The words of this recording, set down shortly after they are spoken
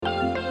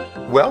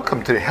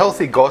Welcome to the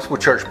Healthy Gospel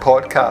Church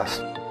podcast,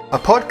 a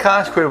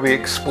podcast where we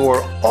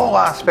explore all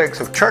aspects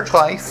of church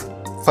life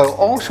while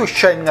also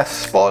shining a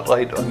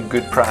spotlight on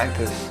good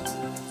practice.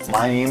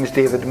 My name is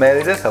David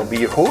Meredith, I'll be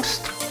your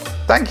host.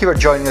 Thank you for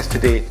joining us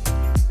today.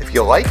 If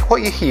you like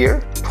what you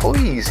hear,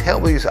 please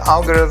help these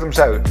algorithms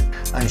out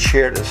and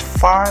share it as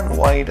far and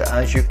wide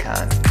as you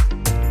can.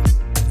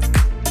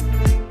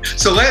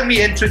 So let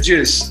me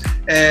introduce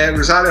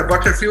Rosaria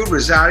Butterfield.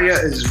 Rosaria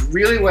is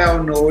really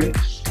well known.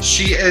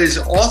 She is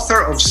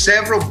author of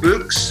several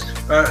books.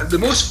 The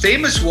most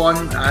famous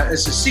one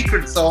is The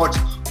Secret Thought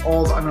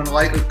of an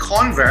Unlikely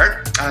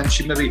Convert, and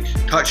she may be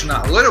touching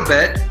on that a little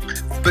bit.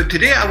 But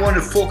today I want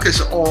to focus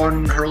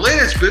on her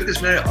latest book.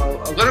 It's now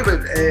a little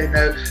bit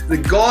now.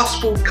 The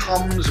Gospel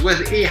Comes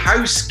with a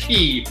House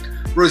Key.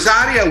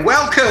 Rosaria,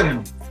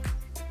 welcome.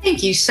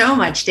 Thank you so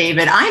much,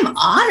 David. I'm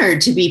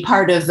honored to be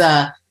part of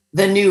the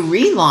new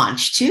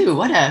relaunch too.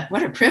 What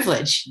a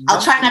privilege.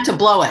 I'll try not to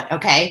blow it,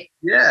 okay?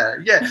 Yeah.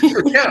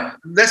 So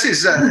this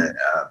is a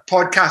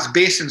podcast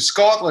based in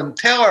Scotland.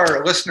 Tell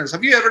our listeners,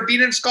 have you ever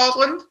been in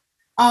Scotland?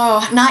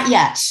 Oh, not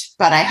yet,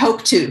 but I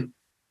hope to.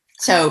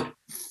 So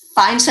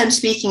find some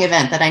speaking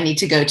event that I need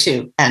to go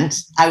to, and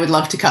I would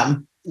love to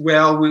come.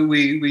 Well,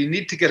 we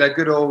need to get a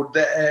good old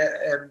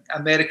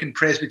American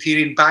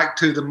Presbyterian back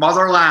to the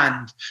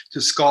motherland,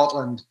 to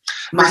Scotland.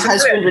 My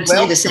husband would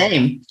say the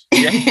same.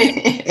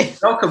 Yeah.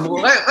 Welcome.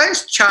 Well,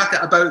 let's chat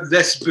about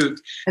this book.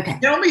 Okay.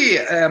 Tell me,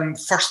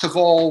 first of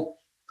all,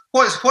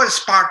 what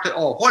sparked it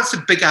all? What's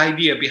the big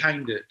idea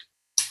behind it?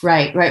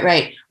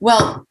 Right.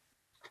 Well,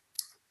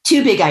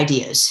 two big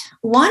ideas.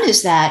 One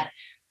is that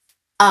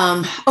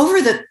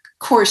over the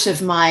course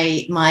of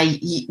my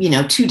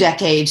 2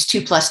 decades,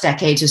 2+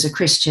 decades as a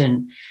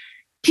Christian,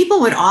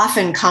 people would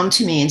often come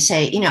to me and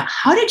say,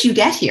 how did you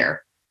get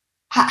here?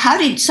 How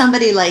did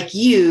somebody like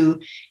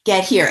you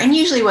get here? And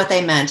usually what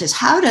they meant is,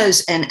 how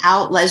does an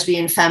out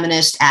lesbian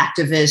feminist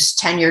activist,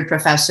 tenured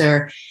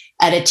professor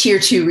at a tier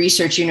 2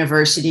 research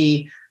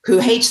university who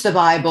hates the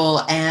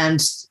Bible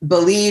and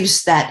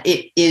believes that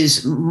it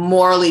is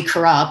morally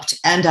corrupt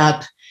end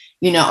up,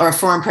 or a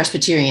Reformed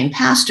Presbyterian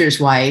pastor's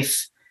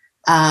wife,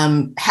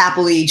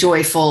 happily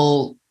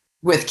joyful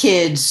with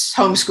kids,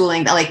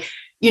 homeschooling,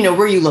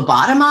 were you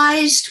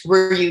lobotomized?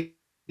 Were you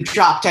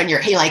dropped on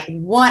your,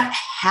 what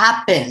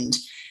happened?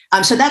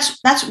 So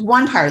that's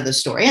one part of the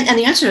story. And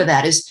the answer to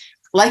that is,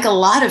 like a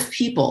lot of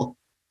people,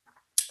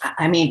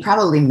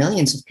 probably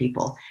millions of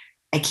people,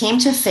 I came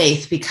to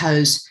faith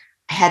because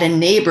I had a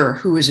neighbor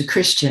who was a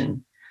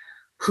Christian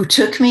who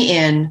took me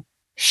in,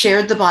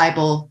 shared the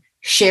Bible,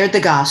 shared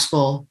the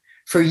gospel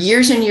for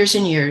years and years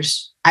and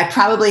years. I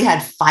probably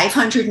had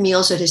 500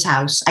 meals at his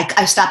house.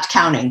 I stopped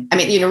counting.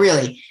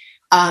 Really.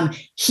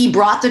 He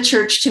brought the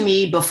church to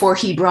me before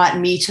he brought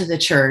me to the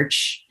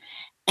church.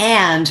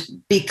 And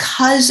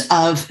because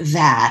of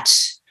that,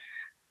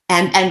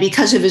 and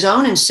because of his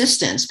own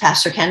insistence,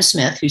 Pastor Ken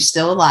Smith, who's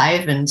still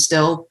alive and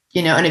still,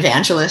 an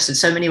evangelist in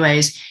so many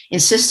ways,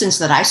 insistence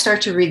that I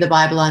start to read the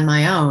Bible on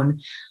my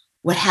own,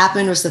 what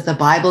happened was that the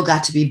Bible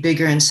got to be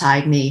bigger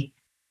inside me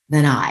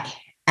than I.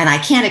 And I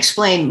can't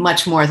explain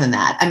much more than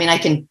that. I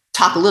can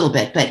talk a little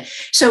bit, but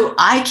so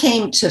I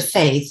came to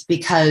faith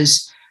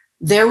because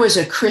there was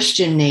a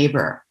Christian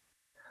neighbor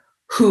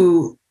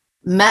who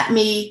met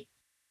me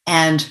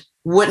and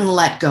wouldn't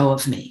let go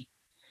of me.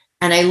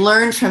 And I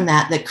learned from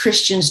that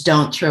Christians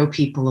don't throw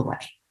people away.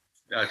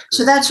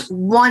 So that's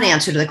one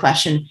answer to the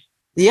question.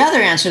 The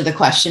other answer to the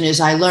question is,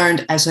 I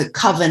learned as a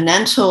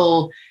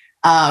covenantal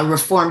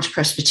Reformed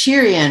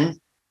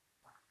Presbyterian,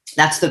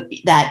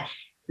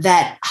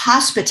 that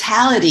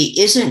hospitality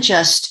isn't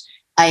just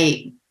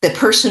the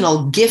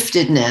personal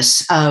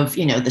giftedness of,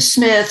 the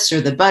Smiths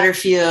or the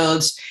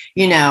Butterfields,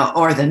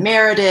 or the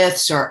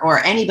Merediths or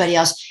anybody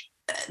else,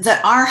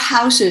 that our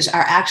houses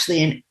are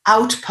actually an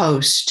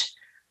outpost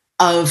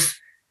of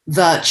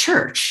the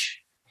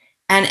church.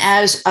 And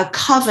as a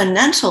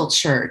covenantal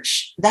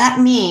church, that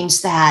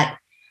means that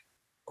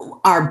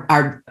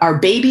our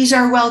babies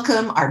are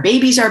welcome, our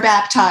babies are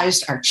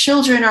baptized, our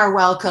children are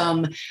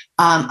welcome.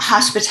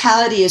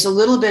 Hospitality is a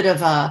little bit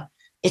of a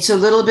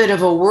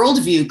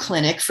worldview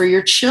clinic for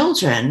your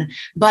children,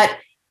 but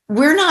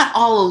we're not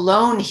all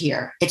alone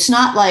here. It's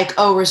not like,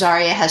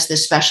 Rosaria has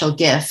this special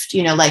gift,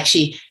 like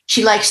she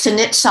likes to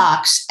knit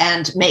socks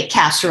and make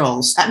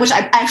casseroles, which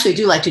I actually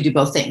do like to do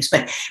both things,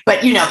 but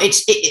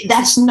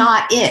that's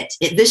not it.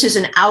 This is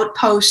an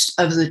outpost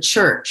of the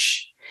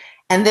church.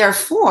 And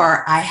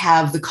therefore I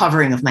have the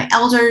covering of my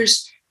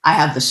elders. I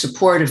have the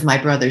support of my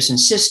brothers and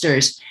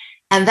sisters.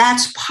 And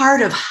that's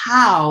part of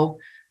how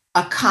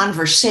a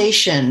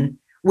conversation,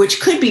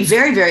 which could be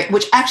very, very,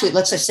 which actually,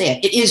 let's just say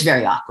it is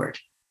very awkward.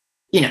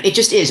 It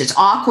just is. It's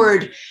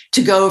awkward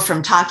to go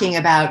from talking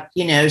about,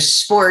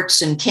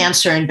 sports and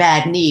cancer and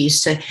bad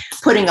knees to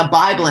putting a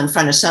Bible in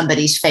front of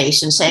somebody's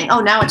face and saying,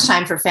 now it's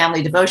time for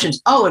family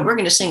devotions. And we're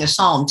going to sing a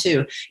psalm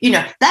too.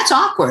 That's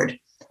awkward,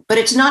 but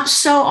it's not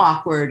so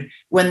awkward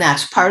when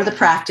that's part of the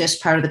practice,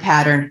 part of the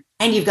pattern,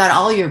 and you've got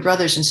all your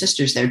brothers and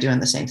sisters there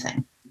doing the same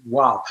thing.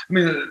 Wow.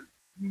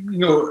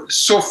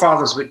 so far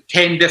there's about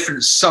 10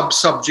 different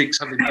sub-subjects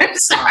having been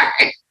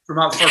from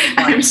our first time.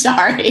 I'm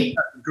sorry.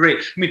 Great.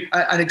 I mean,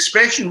 an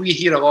expression we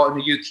hear a lot in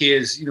the UK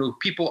is,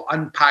 people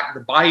unpack the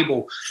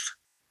Bible,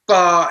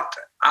 but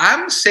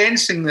I'm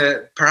sensing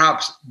that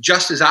perhaps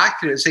just as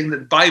accurate as saying that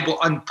the Bible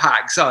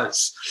unpacks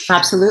us.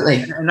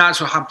 Absolutely. And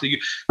that's what happened to you.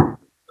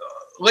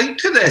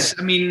 Linked to this,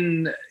 I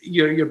mean,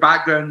 your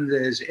background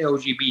is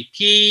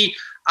LGBT.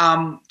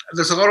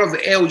 There's a lot of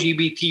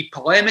LGBT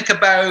polemic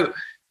about.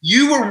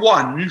 You were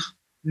won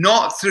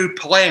not through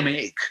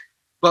polemic,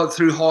 but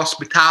through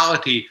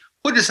hospitality.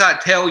 What does that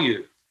tell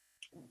you?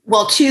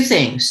 Well, two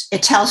things.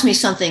 It tells me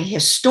something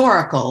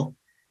historical,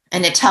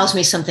 and it tells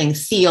me something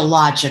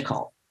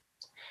theological.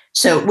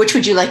 So which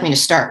would you like me to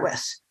start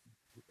with?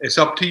 It's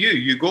up to you.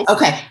 You go.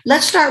 Okay,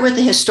 let's start with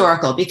the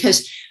historical,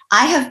 because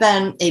I have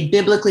been a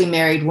biblically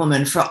married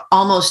woman for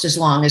almost as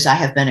long as I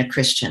have been a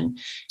Christian.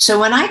 So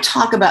when I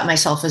talk about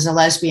myself as a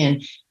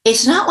lesbian,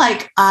 it's not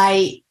like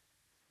I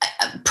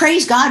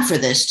praise God for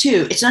this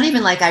too. It's not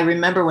even like I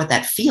remember what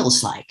that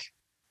feels like.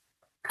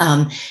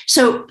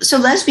 So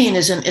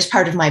lesbianism is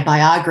part of my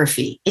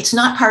biography. It's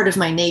not part of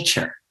my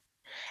nature.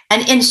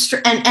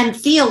 And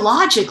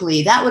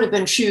theologically, that would have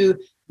been true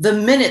the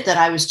minute that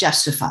I was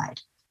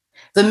justified.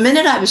 The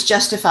minute I was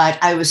justified,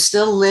 I was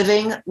still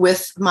living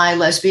with my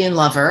lesbian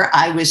lover.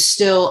 I was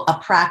still a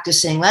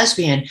practicing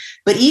lesbian.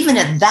 But even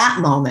at that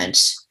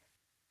moment,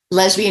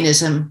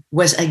 lesbianism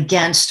was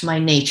against my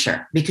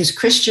nature, because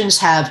Christians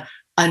have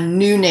a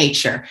new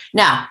nature.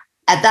 Now,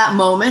 at that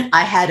moment,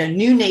 I had a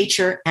new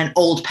nature and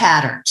old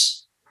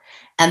patterns.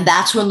 And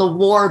that's when the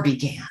war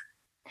began.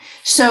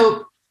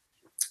 So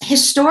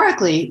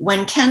historically,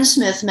 when Ken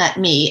Smith met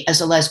me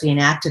as a lesbian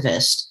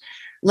activist,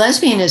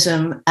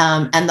 lesbianism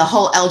and the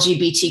whole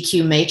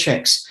LGBTQ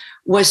matrix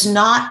was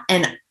not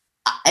an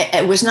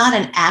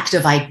act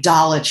of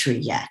idolatry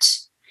yet.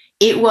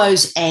 It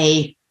was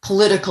a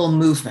political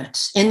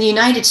movement. In the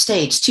United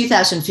States,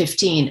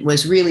 2015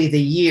 was really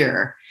the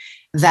year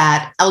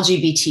that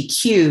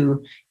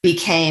LGBTQ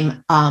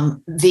became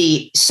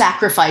the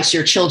sacrifice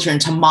your children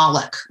to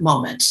Moloch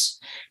moment,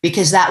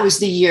 because that was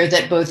the year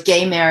that both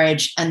gay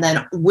marriage, and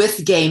then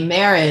with gay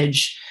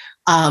marriage,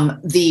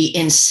 the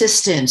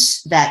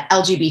insistence that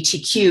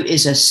LGBTQ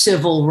is a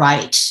civil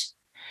right,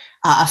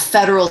 a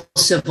federal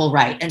civil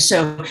right. And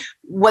so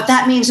what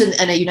that means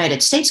in a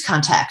United States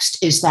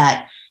context is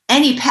that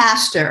any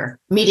pastor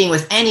meeting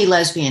with any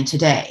lesbian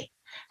today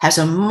has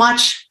a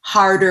much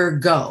harder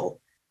go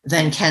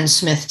than Ken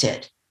Smith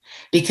did,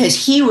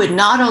 because he would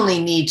not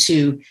only need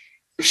to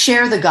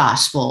share the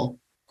gospel,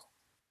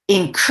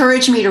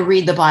 encourage me to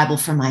read the Bible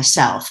for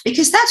myself,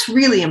 because that's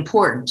really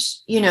important.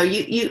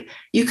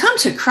 You come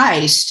to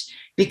Christ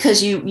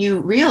because you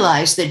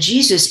realize that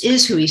Jesus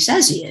is who he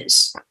says he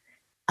is,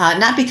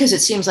 not because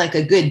it seems like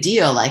a good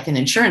deal, like an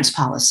insurance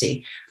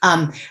policy.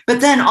 But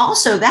then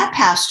also that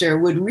pastor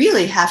would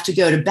really have to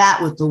go to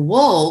bat with the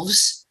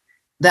wolves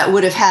that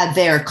would have had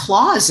their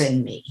claws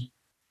in me.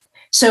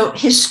 So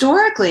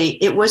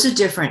historically, it was a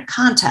different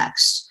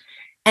context.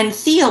 And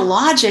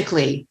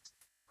theologically,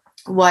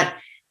 what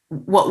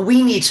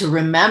we need to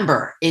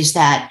remember is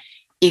that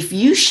if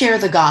you share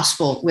the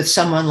gospel with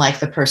someone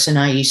like the person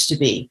I used to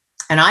be,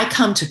 and I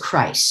come to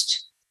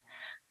Christ,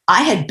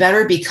 I had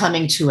better be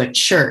coming to a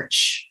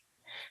church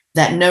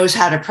that knows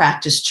how to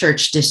practice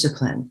church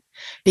discipline,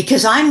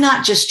 because I'm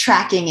not just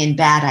tracking in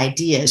bad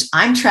ideas.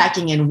 I'm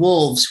tracking in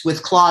wolves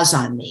with claws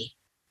on me.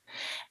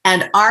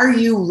 And are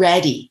you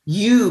ready,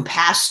 you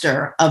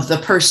pastor of the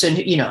person,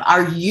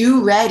 are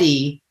you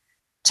ready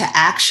to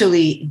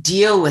actually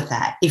deal with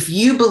that? If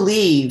you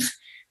believe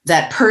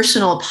that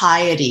personal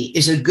piety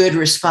is a good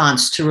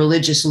response to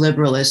religious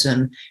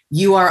liberalism,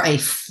 you are a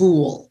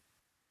fool,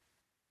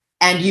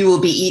 and you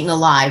will be eaten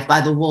alive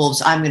by the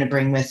wolves I'm going to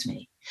bring with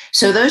me.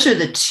 So those are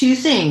the two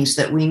things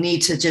that we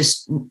need to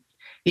just,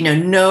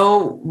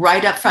 know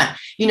right up front.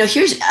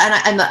 Here's,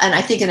 and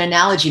I think an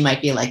analogy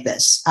might be like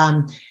this.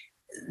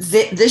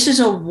 This is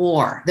a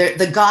war.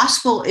 The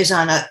gospel is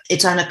on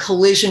a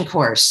collision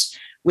course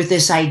with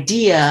this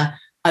idea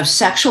of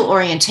sexual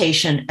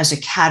orientation as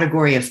a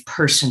category of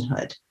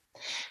personhood.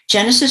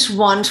 Genesis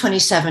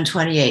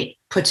 1:27-28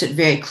 puts it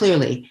very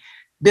clearly.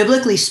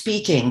 Biblically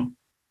speaking,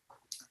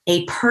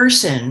 a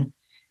person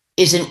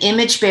is an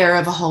image bearer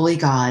of a holy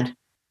God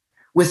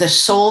with a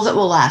soul that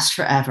will last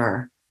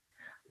forever,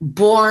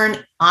 born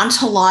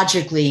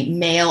ontologically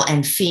male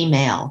and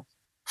female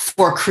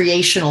for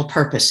creational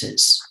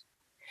purposes.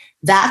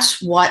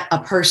 That's what a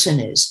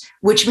person is,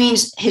 which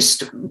means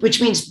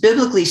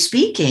biblically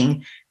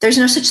speaking, there's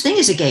no such thing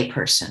as a gay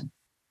person.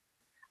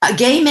 A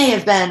gay may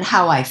have been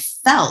how I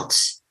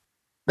felt,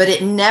 but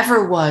it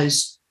never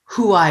was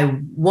who I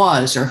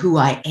was or who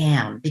I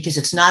am, because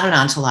it's not an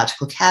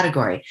ontological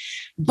category.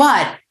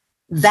 But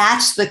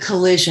that's the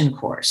collision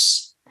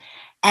course.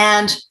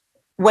 And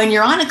when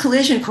you're on a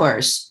collision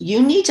course, you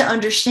need to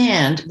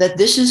understand that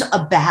this is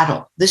a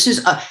battle.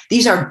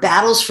 These are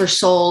battles for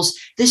souls.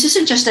 This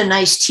isn't just a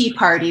nice tea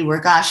party where,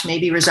 gosh,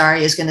 maybe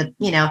Rosaria is going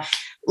to,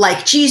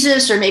 like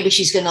Jesus, or maybe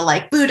she's going to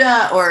like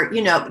Buddha, or,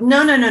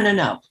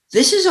 no.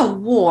 This is a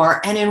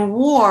war. And in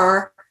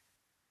war,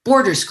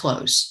 borders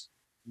close.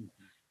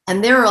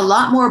 And there are a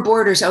lot more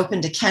borders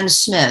open to Ken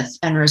Smith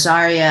and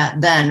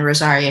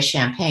Rosaria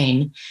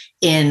Champagne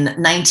in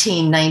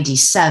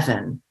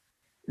 1997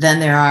 than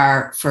there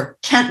are for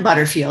Kent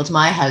Butterfield,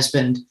 my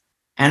husband,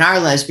 and our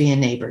lesbian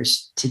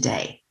neighbors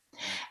today.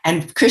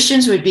 And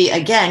Christians would be,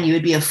 again, you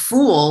would be a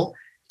fool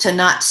to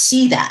not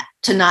see that,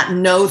 to not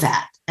know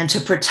that, and to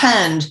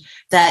pretend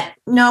that,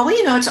 no,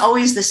 well, it's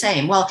always the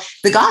same. Well,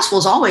 the gospel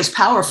is always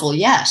powerful,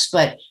 yes,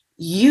 but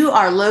you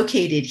are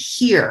located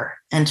here,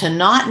 and to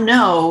not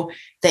know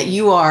that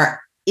you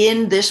are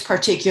in this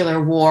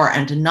particular war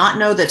and to not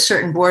know that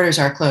certain borders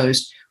are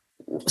closed,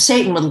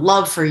 Satan would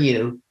love for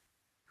you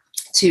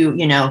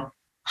to,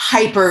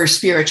 hyper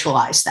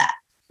spiritualize that.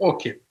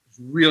 Okay,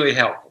 really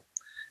helpful.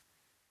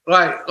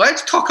 Right,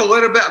 let's talk a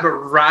little bit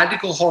about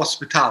radical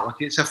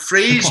hospitality. It's a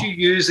phrase you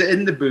use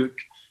in the book.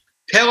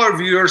 Tell our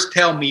viewers,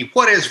 tell me,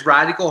 what is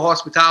radical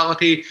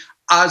hospitality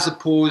as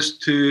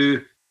opposed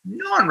to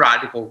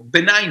non-radical,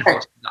 benign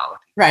hospitality?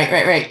 Right.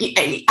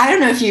 I don't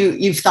know if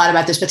you've thought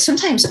about this, but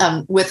sometimes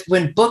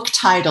when book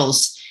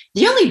titles,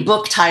 the only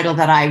book title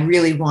that I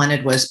really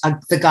wanted was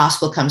The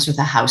Gospel Comes with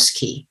a House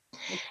Key.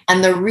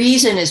 And the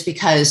reason is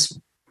because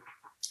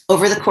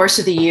over the course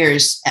of the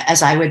years,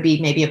 as I would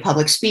be maybe a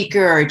public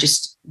speaker or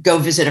just go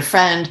visit a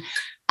friend,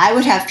 I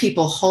would have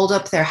people hold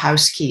up their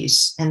house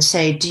keys and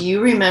say, do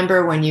you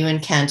remember when you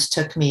and Kent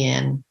took me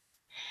in?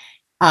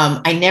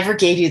 I never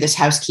gave you this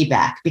house key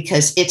back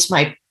because it's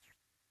my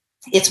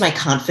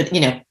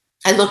confidence.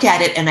 I look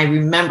at it and I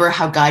remember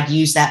how God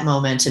used that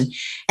moment. And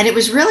it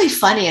was really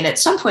funny. And at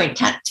some point,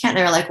 Kent and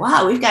I were like,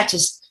 wow, we've got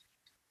just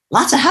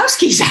lots of house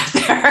keys out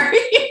there,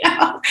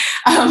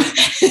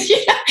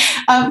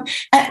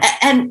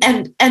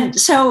 and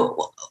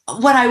so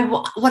what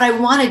I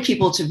wanted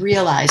people to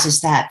realize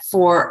is that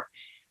for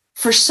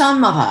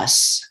some of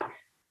us,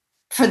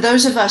 for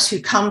those of us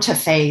who come to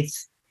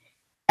faith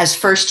as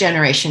first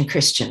generation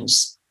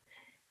Christians,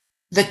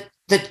 the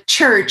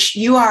church,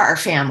 you are our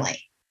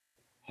family.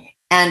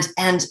 And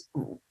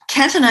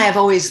Kent and I have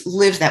always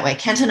lived that way.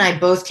 Kent and I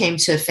both came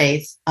to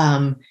faith,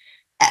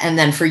 and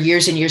then for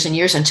years and years and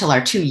years, until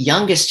our two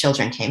youngest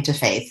children came to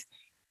faith,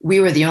 we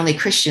were the only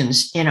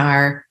Christians in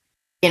our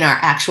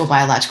actual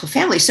biological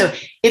family. So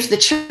if the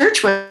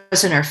church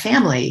wasn't our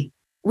family,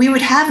 we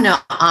would have no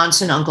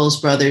aunts and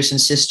uncles, brothers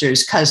and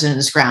sisters,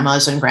 cousins,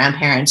 grandmas and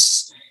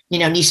grandparents,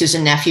 nieces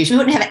and nephews. We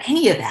wouldn't have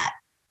any of that.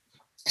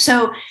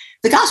 So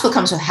the gospel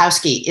comes with house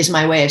key is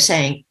my way of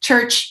saying,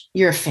 church,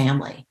 you're a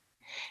family.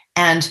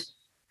 And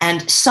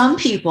some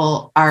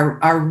people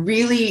are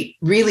really,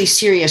 really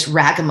serious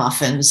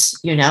ragamuffins,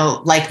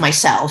 like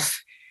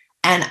myself.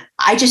 And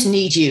I just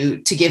need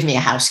you to give me a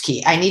house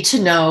key. I need to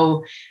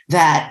know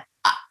that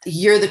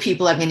you're the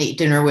people I'm going to eat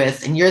dinner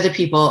with, and you're the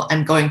people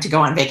I'm going to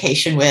go on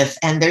vacation with.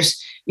 And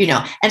there's,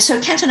 and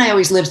so Kent and I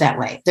always lived that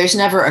way. There's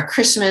never a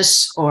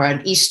Christmas or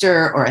an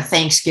Easter or a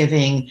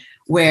Thanksgiving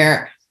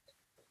where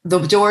the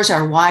doors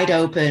are wide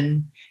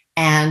open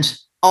and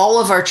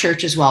all of our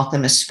church is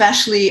welcome,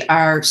 especially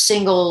our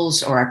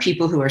singles or our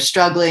people who are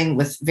struggling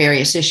with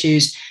various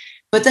issues.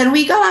 But then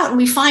we go out and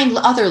we find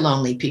other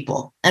lonely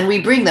people and we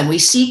bring them. We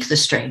seek the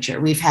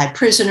stranger. We've had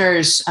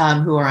prisoners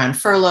who are on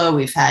furlough.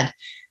 We've had,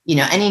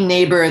 any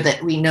neighbor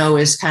that we know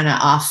is kind of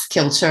off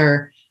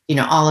kilter,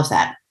 all of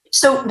that.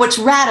 So what's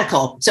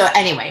radical? So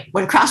anyway,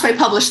 when Crossway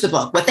published the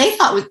book, what they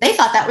thought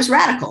that was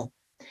radical.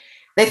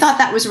 They thought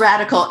that was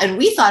radical, and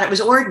we thought it was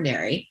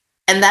ordinary.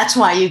 And that's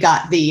why you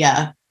got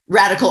the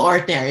radical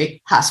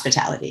ordinary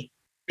hospitality.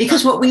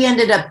 Because what we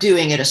ended up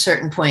doing at a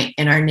certain point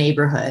in our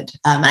neighborhood,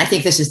 and I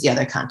think this is the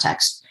other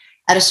context,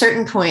 at a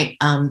certain point,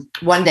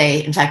 one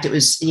day, in fact, it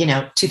was,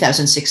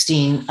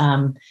 2016,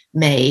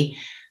 May,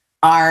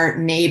 our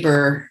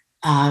neighbor,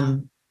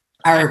 Hank,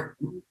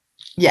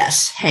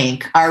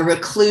 our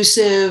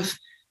reclusive,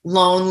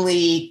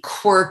 lonely,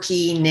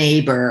 quirky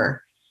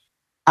neighbor,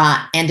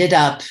 ended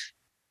up,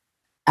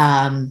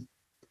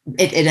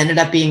 it ended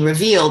up being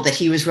revealed that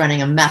he was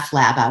running a meth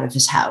lab out of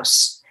his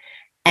house.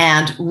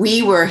 And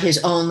we were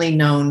his only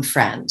known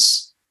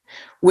friends,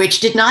 which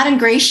did not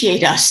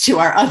ingratiate us to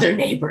our other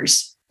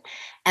neighbors.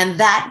 And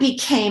that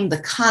became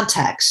the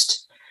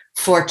context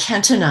for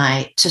Kent and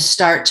I to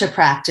start to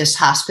practice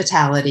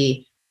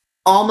hospitality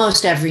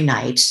almost every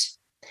night,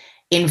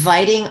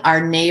 inviting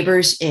our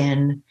neighbors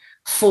in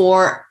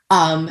for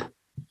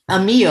a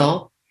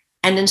meal,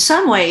 and in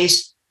some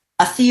ways,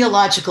 a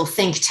theological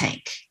think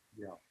tank,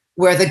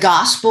 where the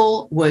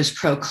gospel was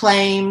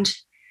proclaimed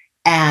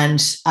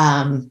and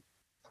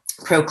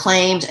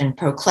proclaimed,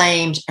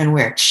 and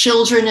where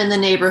children in the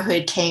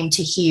neighborhood came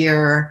to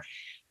hear.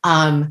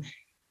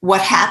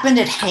 What happened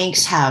at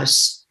Hank's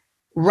house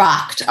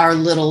rocked our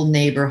little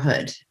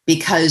neighborhood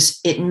because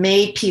it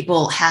made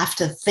people have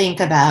to think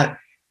about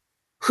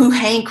who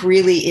Hank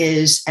really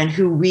is and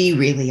who we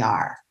really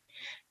are.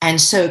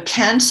 And so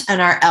Kent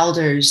and our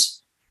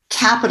elders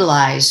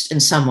capitalized in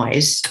some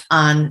ways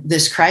on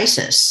this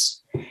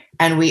crisis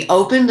And we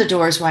opened the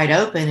doors wide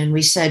open and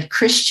we said,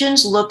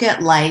 Christians look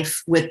at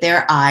life with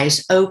their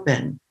eyes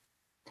open.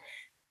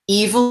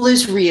 Evil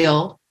is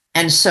real,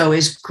 and so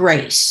is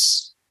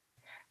grace.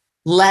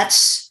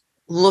 Let's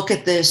look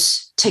at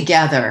this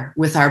together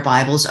with our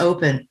Bibles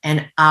open.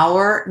 And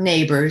our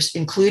neighbors,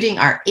 including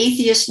our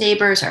atheist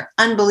neighbors, our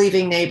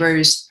unbelieving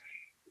neighbors,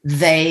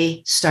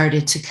 they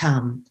started to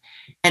come.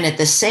 And at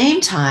the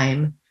same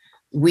time,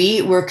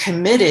 we were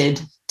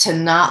committed to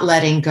not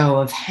letting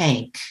go of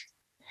Hank.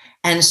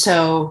 And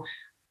so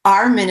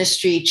our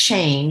ministry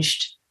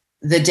changed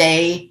the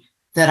day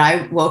that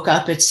I woke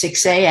up at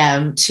 6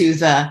 a.m. to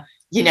the,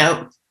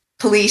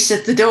 police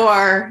at the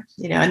door,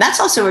 and that's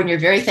also when you're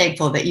very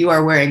thankful that you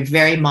are wearing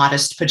very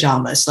modest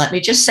pajamas. Let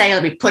me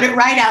put it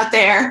right out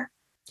there,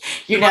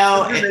 Carry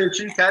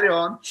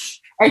on.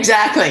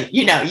 Exactly.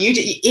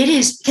 It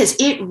is, because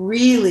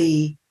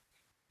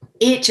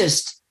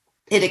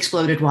it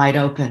exploded wide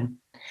open.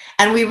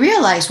 And we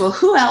realized, well,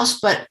 who else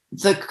but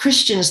the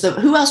Christians,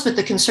 who else but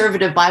the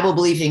conservative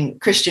Bible-believing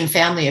Christian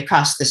family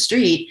across the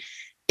street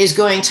is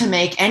going to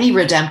make any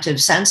redemptive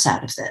sense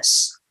out of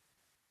this?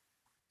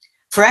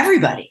 For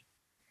everybody,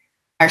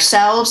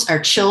 ourselves, our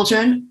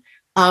children.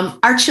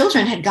 Our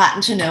children had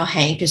gotten to know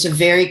Hank as a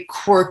very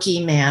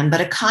quirky man, but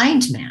a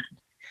kind man.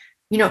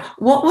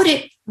 What would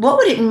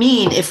it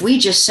mean if we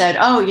just said,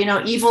 oh,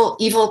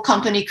 evil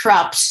company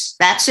corrupts,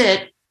 that's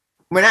it,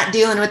 we're not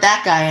dealing with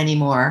that guy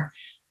anymore?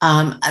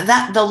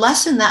 That the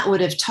lesson that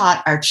would have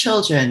taught our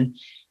children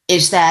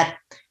is that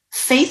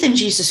faith in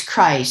Jesus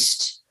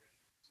Christ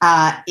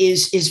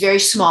is very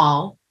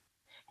small,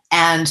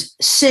 and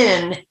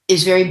sin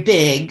is very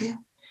big,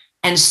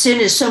 and sin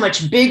is so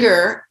much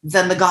bigger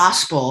than the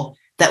gospel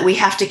that we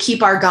have to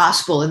keep our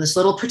gospel in this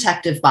little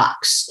protective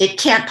box. It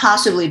can't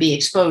possibly be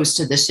exposed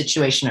to this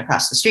situation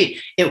across the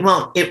street. It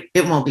won't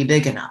be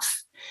big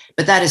enough.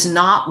 But that is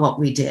not what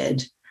we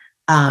did.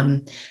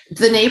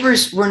 The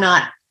neighbors were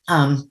not.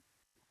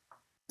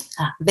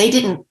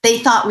 They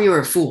thought we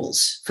were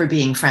fools for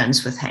being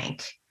friends with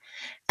Hank.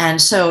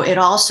 And so it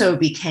also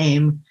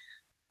became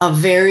a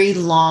very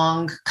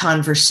long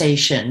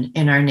conversation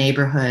in our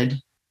neighborhood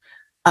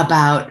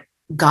about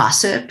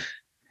gossip,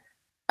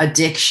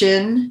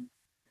 addiction,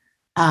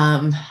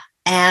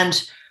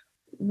 and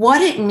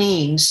what it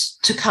means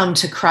to come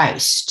to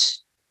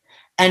Christ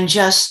and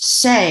just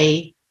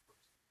say,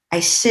 I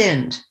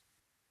sinned.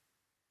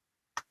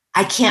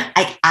 I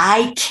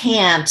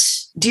can't,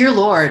 dear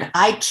Lord,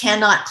 I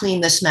cannot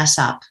clean this mess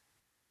up,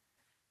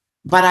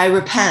 but I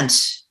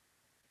repent,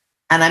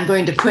 and I'm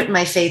going to put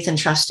my faith and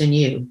trust in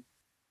you.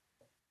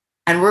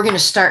 And we're going to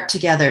start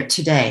together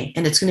today,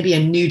 and it's going to be a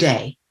new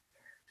day.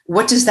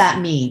 What does that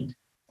mean?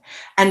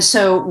 And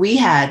so we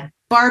had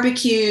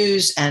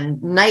barbecues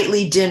and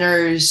nightly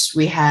dinners.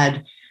 We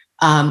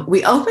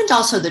opened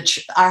also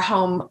our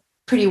home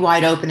pretty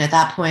wide open at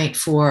that point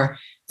for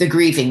the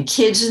grieving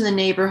kids in the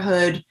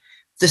neighborhood,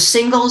 the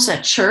singles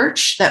at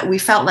church that we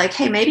felt like,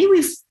 hey, maybe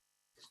we've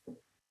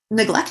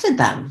neglected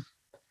them.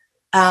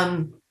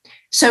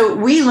 So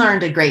we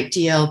learned a great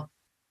deal,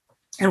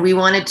 and we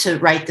wanted to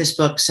write this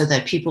book so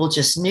that people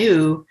just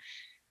knew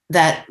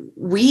that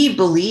we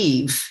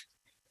believe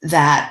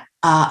that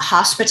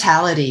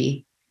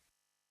hospitality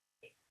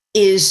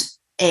is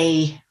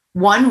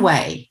one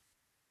way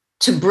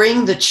to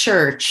bring the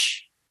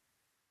church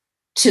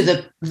to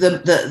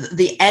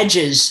the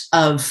edges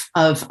of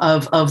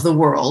the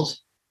world.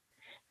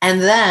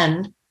 And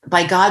then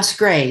by God's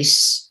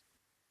grace,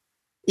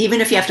 even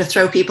if you have to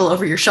throw people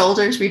over your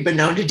shoulders, we've been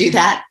known to do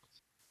that,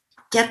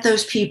 get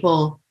those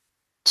people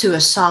to a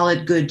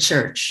solid, good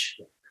church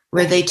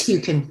where they too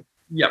can.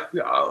 Yeah.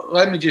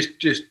 Let me just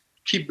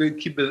keep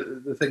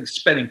the thing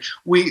spinning.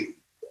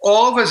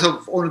 All of us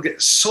have only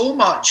got so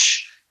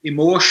much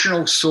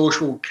emotional,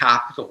 social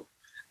capital.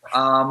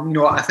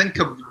 I think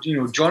of,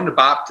 John the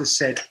Baptist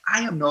said,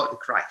 I am not the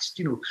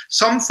Christ.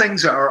 Some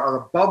things are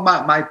above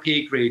my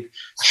pay grade.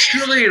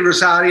 Surely,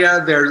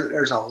 Rosaria,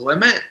 there's a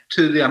limit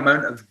to the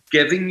amount of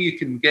giving you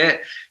can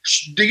get.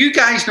 Do you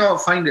guys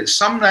not find that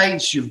some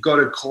nights you've got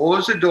to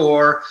close the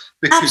door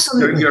because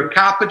your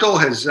capital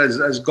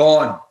has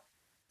gone?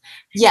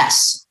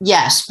 Yes.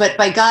 But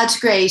by God's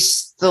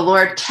grace, the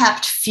Lord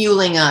kept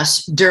fueling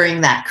us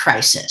during that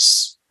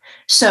crisis.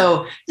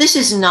 So this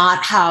is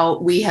not how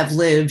we have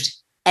lived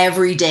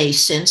every day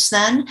since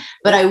then.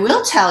 But I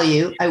will tell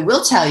you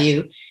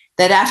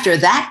that after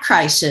that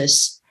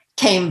crisis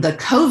came the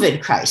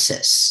COVID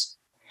crisis.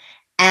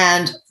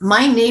 And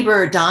my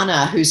neighbor,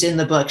 Donna, who's in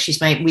the book,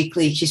 she's my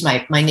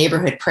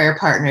neighborhood prayer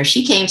partner.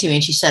 She came to me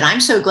and she said,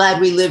 I'm so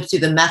glad we lived through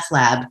the meth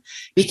lab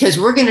because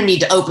we're going to need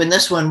to open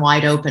this one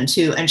wide open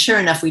too. And sure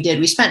enough, we did.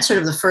 We spent sort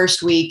of the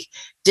first week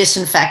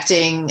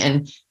disinfecting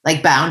and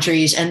like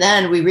boundaries. And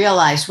then we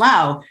realized,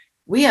 wow,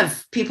 we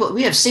have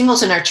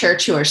singles in our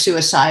church who are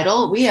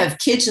suicidal. We have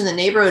kids in the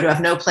neighborhood who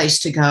have no place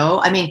to go.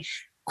 I mean,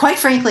 quite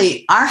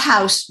frankly, our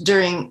house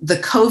during the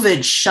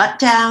COVID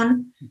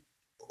shutdown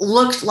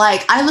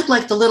I looked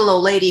like the little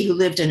old lady who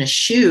lived in a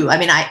shoe. I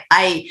mean,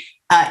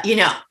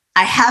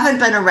 I haven't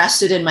been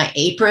arrested in my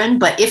apron,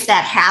 but if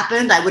that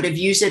happened, I would have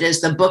used it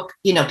as the book,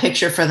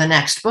 picture for the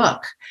next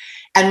book.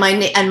 And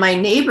my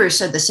neighbors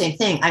said the same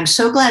thing. I'm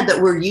so glad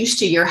that we're used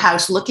to your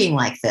house looking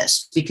like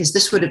this, because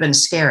this would have been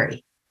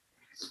scary.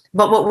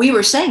 But what we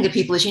were saying to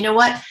people is, you know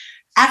what?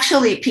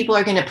 Actually, people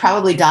are going to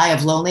probably die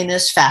of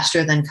loneliness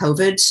faster than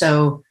COVID.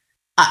 So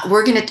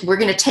we're going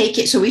to take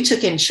it. So we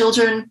took in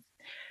children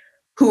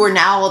who are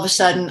now all of a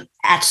sudden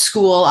at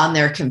school on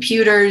their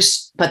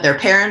computers, but their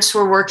parents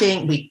were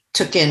working. We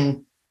took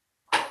in,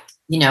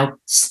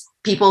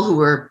 people who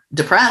were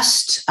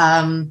depressed.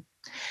 And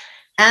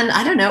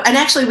I don't know. And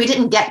actually, we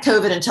didn't get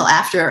COVID until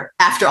after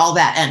all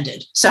that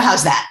ended. So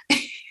how's that?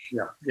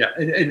 Yeah,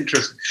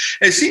 interesting.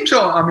 It seems,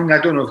 I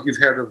don't know if you've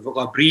heard of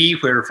L'Abri,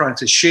 where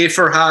Francis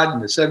Schaeffer had in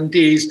the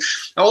 70s. It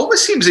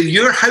almost seems that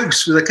your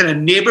house was a kind of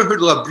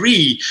neighborhood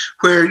L'Abri,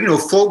 where,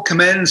 folk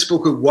come in and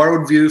spoke of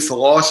worldview,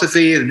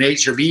 philosophy, the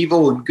nature of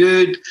evil and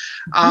good.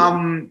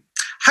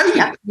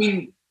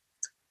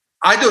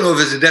 I don't know if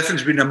there's a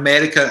difference between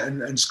America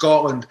and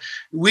Scotland.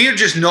 We're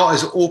just not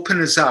as open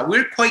as that.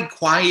 We're quite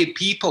quiet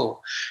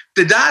people.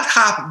 Did that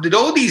happen? Did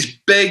all these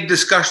big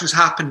discussions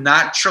happen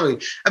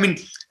naturally?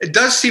 It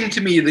does seem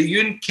to me that you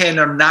and Ken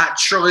are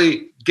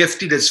naturally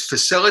gifted as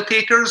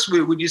facilitators.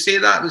 Would you say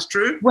that is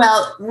true?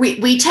 Well,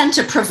 we tend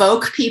to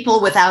provoke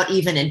people without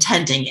even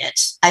intending it.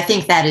 I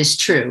think that is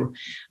true.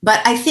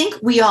 But I think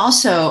we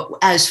also,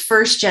 as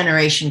first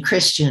generation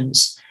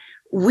Christians,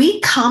 we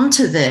come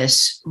to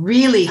this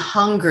really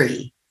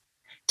hungry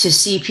to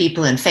see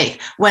people in faith.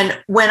 When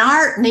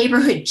the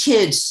neighborhood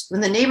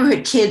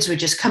kids would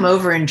just come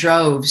over in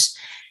droves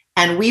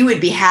and we would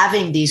be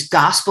having these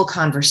gospel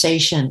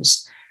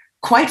conversations,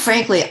 quite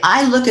frankly,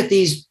 I look at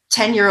these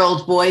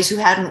 10-year-old boys who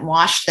hadn't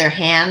washed their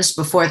hands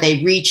before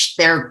they reached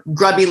their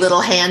grubby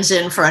little hands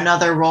in for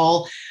another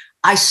roll.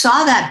 I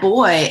saw that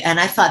boy and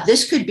I thought,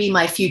 this could be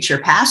my future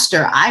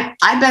pastor. I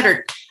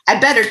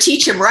better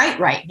teach him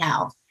right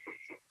now.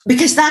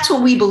 Because that's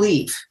what we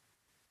believe.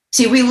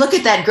 See, we look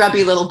at that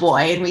grubby little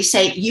boy and we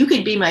say, you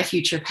could be my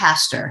future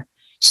pastor.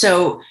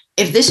 So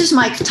if this is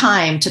my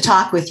time to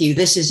talk with you,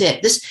 this is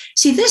it.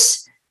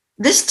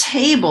 This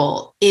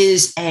table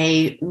is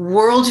a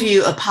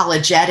worldview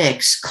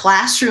apologetics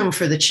classroom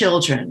for the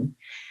children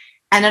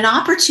and an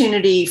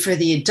opportunity for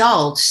the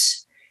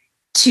adults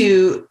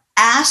to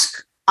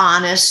ask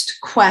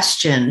honest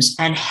questions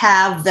and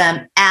have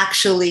them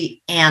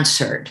actually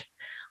answered,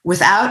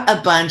 without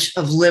a bunch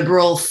of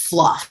liberal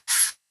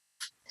fluff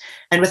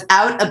and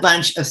without a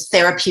bunch of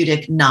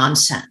therapeutic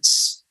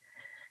nonsense.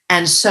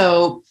 And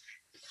so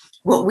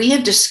what we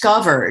have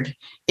discovered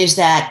is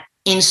that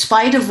in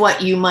spite of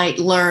what you might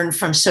learn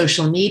from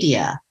social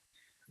media,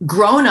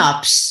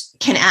 grown-ups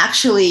can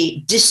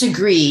actually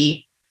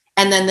disagree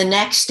and then the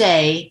next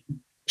day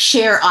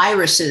share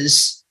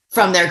irises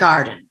from their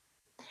garden.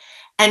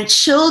 And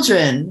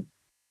children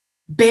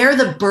bear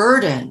the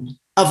burden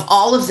of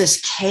all of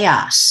this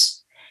chaos.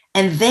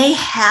 And they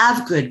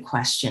have good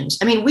questions.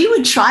 We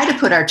would try to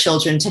put our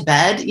children to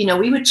bed.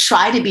 We would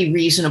try to be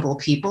reasonable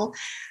people.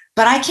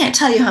 But I can't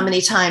tell you how many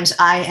times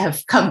I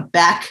have come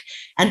back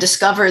and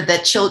discovered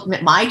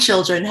that my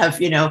children have,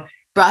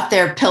 brought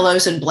their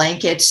pillows and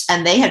blankets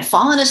and they had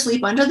fallen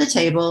asleep under the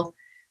table,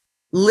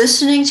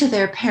 listening to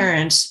their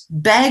parents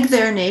beg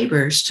their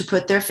neighbors to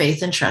put their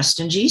faith and trust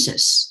in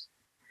Jesus.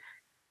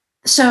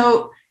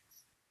 So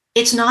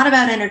it's not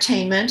about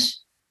entertainment.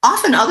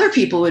 Often other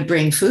people would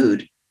bring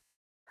food.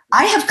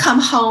 I have come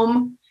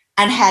home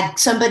and had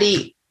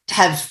somebody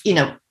have,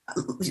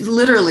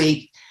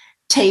 literally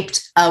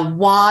taped a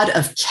wad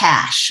of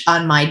cash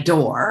on my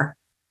door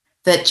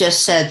that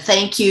just said,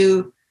 thank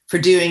you for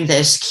doing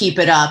this. Keep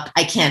it up.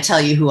 I can't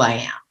tell you who I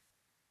am.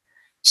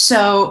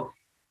 So,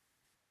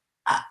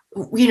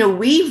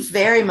 we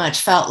very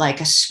much felt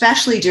like,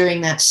 especially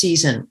during that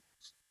season,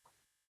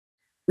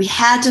 we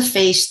had to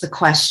face the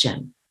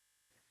question,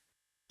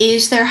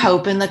 is there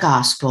hope in the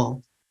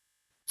gospel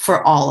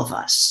for all of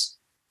us?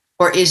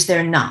 Or is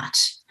there not?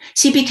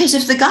 See, because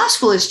if the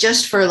gospel is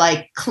just for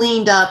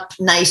cleaned up,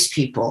 nice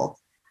people,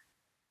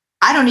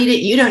 I don't need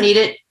it. You don't need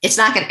it. It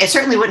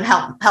certainly wouldn't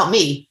help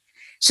me.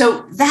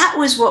 So that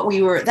was what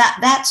we were,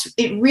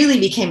 it really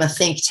became a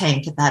think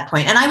tank at that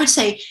point. And I would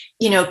say,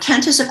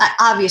 Kent is,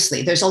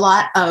 obviously there's a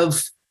lot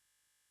of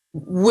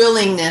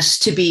willingness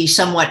to be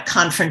somewhat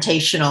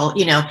confrontational,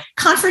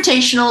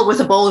 confrontational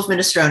with a bowl of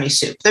minestrone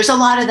soup. There's a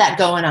lot of that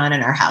going on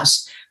in our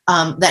house.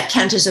 That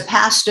Kent is a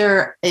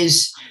pastor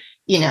is,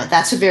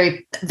 that's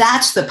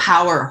the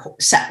power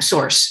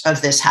source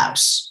of this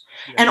house.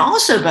 Yeah. And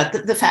also,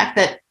 but the fact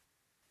that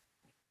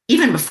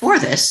even before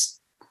this,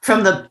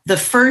 from the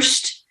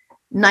first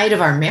night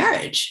of our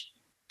marriage,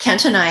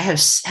 Kent and I have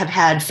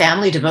had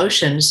family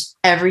devotions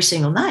every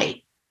single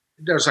night.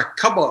 There's a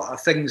couple of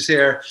things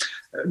there.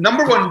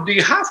 Number one, do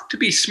you have to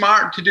be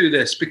smart to do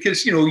this?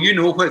 Because, you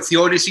know what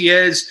theodicy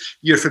is.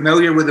 You're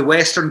familiar with the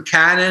Western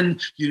canon.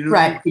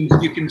 Right.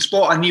 You can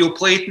spot a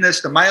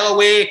Neoplatonist a mile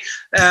away.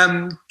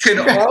 Can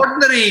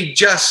ordinary,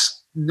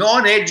 just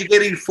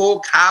non-educated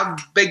folk have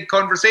big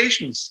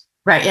conversations?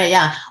 Right. Yeah.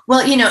 Yeah.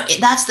 Well,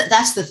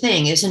 that's the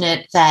thing, isn't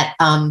it? That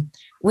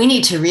we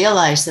need to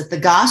realize that the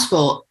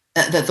gospel,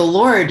 that the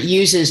Lord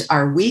uses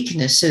our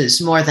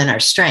weaknesses more than our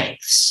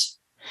strengths.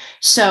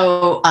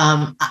 So,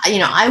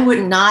 I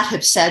would not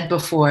have said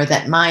before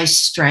that my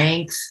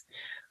strength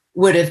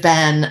would have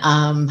been,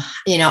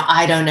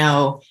 I don't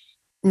know,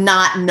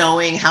 not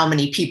knowing how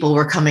many people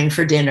were coming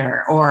for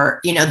dinner,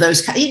 or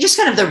those just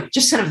kind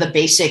of the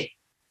basic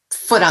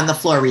foot on the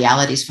floor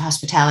realities of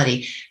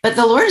hospitality. But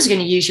the Lord is going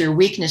to use your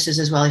weaknesses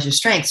as well as your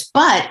strengths.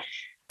 But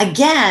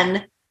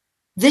again,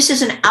 this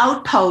is an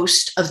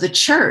outpost of the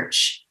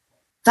church.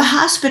 The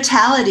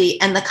hospitality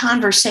and the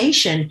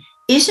conversation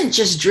isn't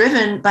just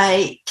driven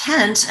by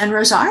Kent and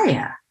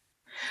Rosaria.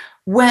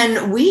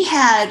 When we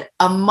had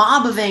a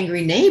mob of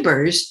angry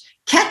neighbors,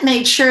 Kent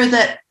made sure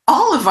that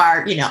all of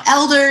our,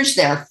 elders,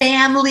 their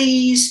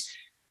families,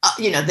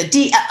 we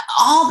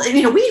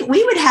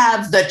would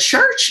have the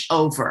church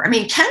over. I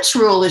mean, Kent's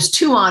rule is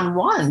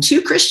 2-on-1,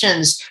 2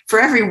 Christians for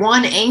every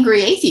 1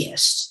 angry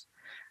atheist.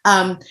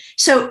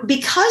 So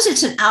because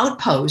it's an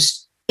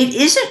outpost, it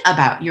isn't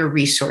about your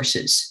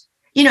resources.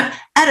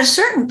 At a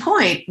certain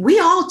point, we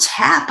all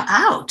tap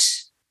out.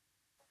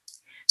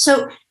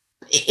 So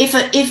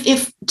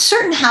if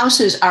certain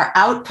houses are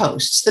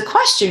outposts, the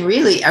question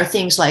really are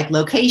things like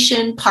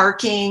location,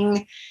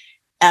 parking,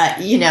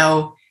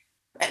 a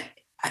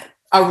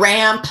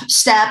ramp,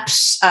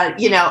 steps,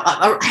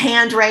 a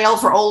handrail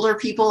for older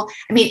people.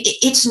 I mean,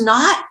 it's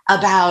not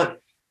about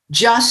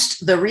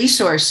just the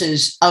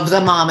resources of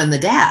the mom and the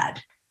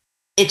dad.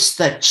 It's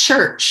the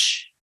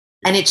church.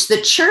 And it's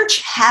the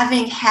church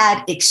having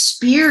had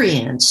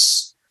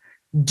experience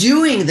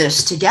doing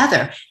this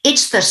together.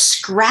 It's the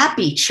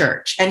scrappy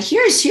church. And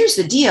here's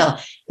the deal.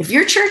 If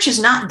your church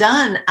has not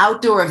done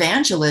outdoor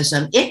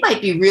evangelism, it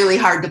might be really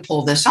hard to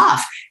pull this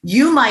off.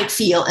 You might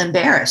feel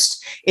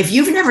embarrassed. If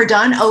you've never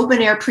done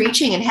open air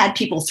preaching and had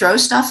people throw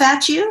stuff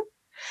at you,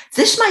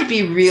 this might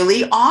be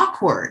really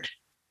awkward.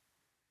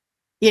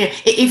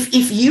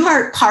 If you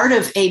are part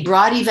of a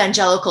broad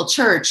evangelical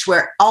church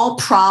where all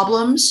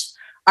problems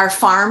are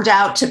farmed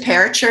out to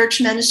parachurch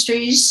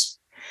ministries,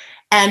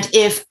 and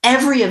if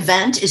every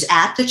event is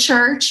at the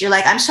church, you're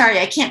like, I'm sorry,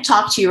 I can't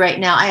talk to you right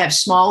now. I have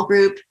small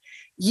group.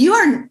 You're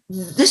going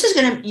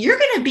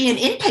to be in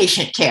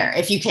inpatient care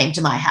if you came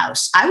to my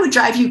house. I would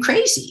drive you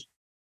crazy.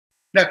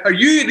 Now, are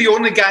you the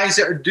only guys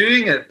that are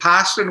doing it,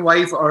 pastor and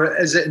wife, or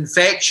is it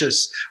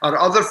infectious? Are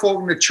other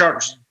folk in the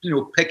church,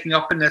 picking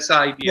up on this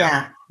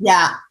idea?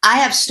 Yeah. I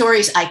have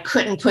stories I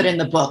couldn't put in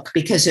the book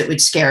because it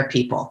would scare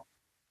people.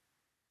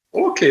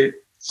 Okay.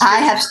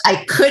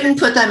 I couldn't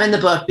put them in the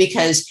book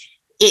because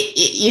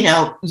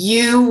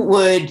you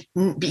would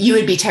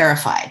be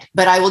terrified.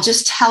 But I will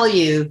just tell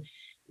you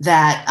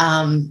that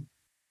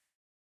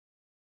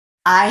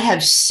I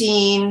have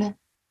seen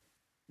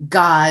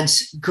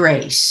God's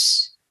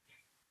grace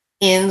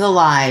in the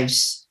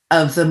lives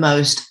of the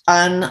most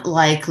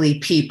unlikely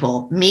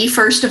people, me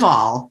first of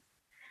all,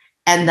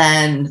 and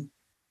then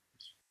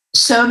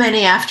so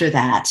many after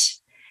that,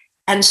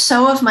 and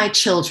so have my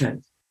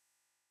children.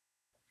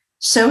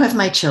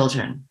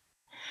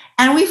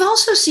 And we've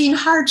also seen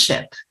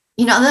hardship.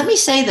 Let me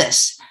say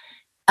this.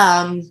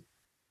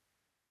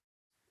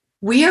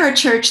 We are a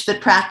church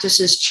that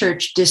practices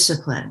church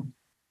discipline.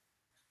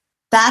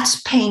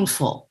 That's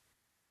painful.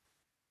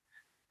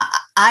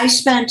 I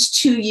spent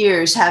 2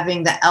 years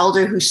having the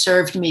elder who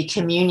served me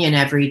communion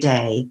every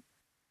day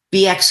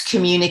be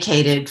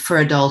excommunicated for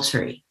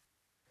adultery.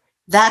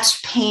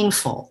 That's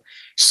painful.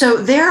 So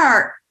there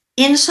are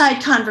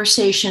inside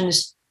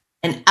conversations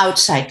and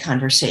outside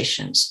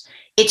conversations.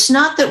 It's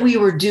not that we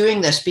were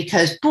doing this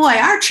because, boy,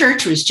 our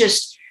church was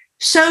just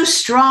so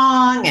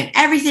strong and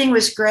everything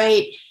was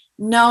great.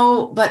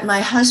 No, but my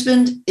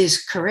husband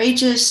is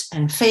courageous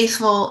and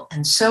faithful,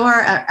 and so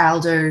are our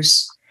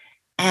elders.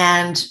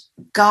 And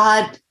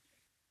God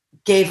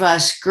gave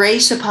us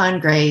grace upon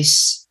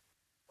grace.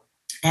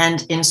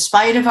 And in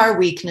spite of our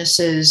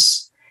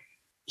weaknesses,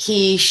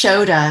 he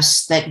showed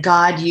us that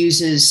God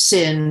uses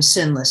sin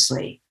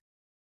sinlessly.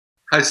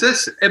 Has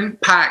this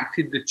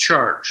impacted the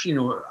church?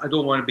 I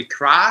don't want to be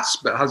crass,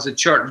 but has the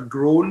church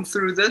grown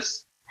through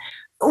this?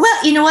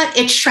 Well, you know what?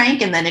 It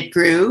shrank and then it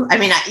grew. I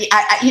mean,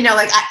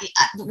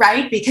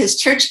 right? Because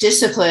church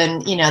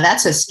discipline,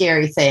 that's a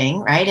scary thing,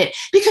 right?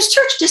 Because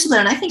church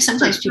discipline, I think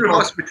sometimes through people...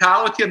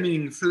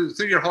 hospitality,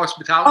 through your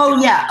hospitality.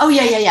 Oh,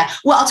 yeah.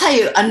 Well, I'll tell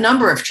you, a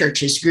number of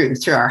churches grew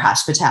through our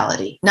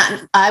hospitality.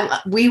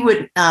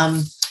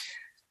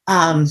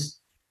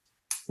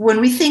 When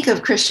we think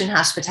of Christian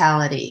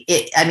hospitality,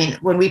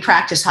 when we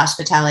practice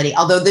hospitality,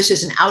 although this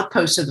is an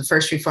outpost of the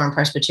First Reformed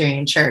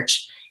Presbyterian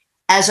Church,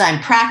 as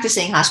I'm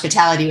practicing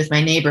hospitality with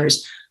my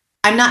neighbors,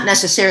 I'm not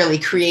necessarily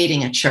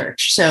creating a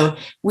church. So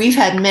we've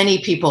had many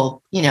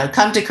people,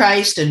 come to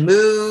Christ and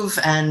move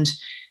and,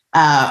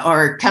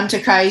 or come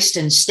to Christ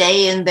and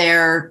stay in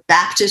their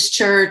Baptist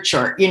church,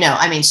 so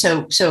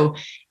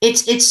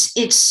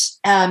it's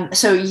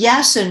so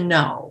yes and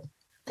no.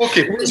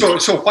 Okay,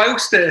 so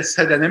whilst this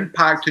had an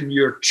impact on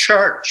your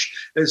church,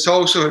 it's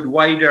also had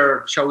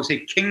wider, shall we say,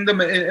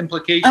 kingdom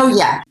implications. Oh,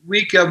 yeah.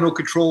 We have no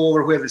control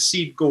over where the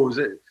seed goes.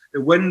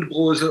 The wind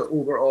blows it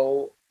over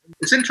all.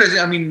 It's interesting.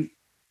 I mean,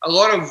 a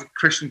lot of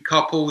Christian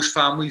couples,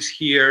 families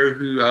here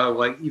who have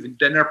like even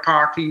dinner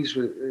parties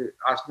with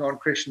ask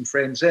non-Christian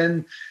friends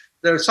in.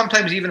 They're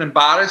sometimes even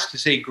embarrassed to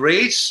say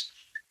grace.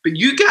 But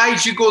you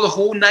guys, you go the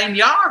whole 9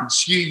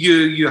 yards.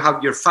 You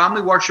have your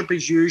family worship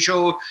as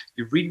usual.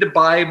 You read the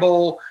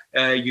Bible.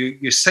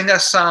 You sing a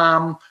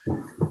psalm.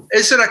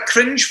 Is there a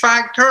cringe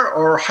factor,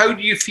 or how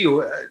do you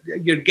feel?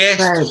 Your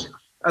guests, right.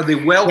 Are they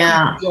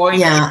welcome to join?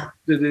 Yeah.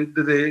 Do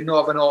they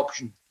not have an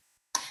option?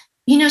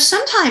 You know,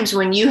 sometimes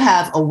when you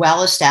have a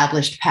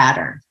well-established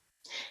pattern,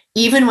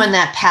 even when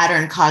that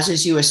pattern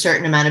causes you a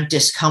certain amount of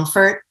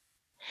discomfort,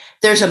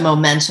 there's a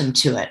momentum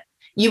to it.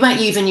 You might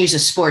even use a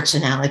sports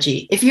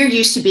analogy. If you're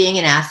used to being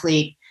an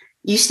athlete,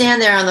 you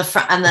stand there on the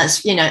front, on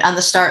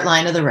the start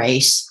line of the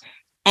race,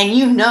 and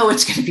you know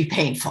it's going to be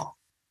painful.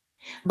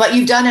 But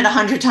you've done it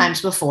 100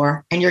 times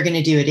before, and you're going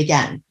to do it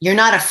again. You're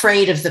not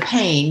afraid of the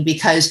pain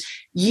because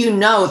you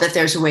know that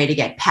there's a way to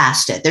get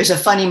past it. There's a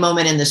funny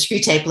moment in the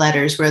Screwtape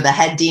Letters where the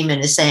head demon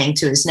is saying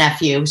to his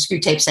nephew,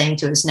 Screwtape saying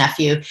to his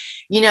nephew,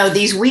 you know,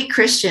 these weak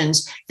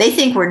Christians, they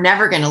think we're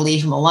never going to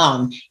leave them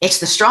alone.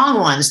 It's the strong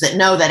ones that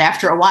know that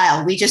after a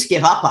while, we just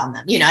give up on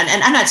them. You know,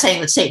 and I'm not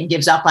saying that Satan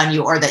gives up on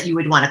you or that you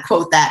would want to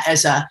quote that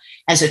as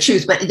a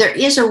truth, but there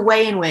is a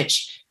way in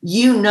which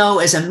you know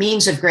as a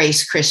means of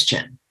grace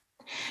Christian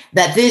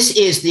that this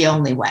is the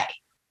only way.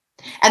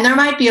 And there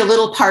might be a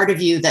little part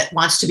of you that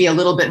wants to be a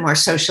little bit more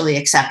socially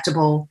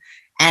acceptable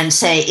and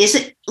say,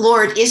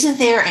 Lord, isn't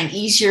there an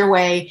easier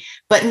way?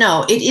 But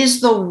no, it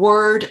is the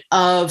word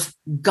of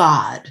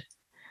God.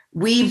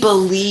 We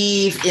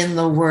believe in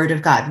the word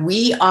of God.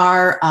 We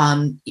are,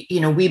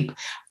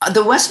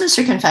 the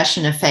Westminster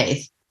Confession of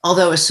Faith,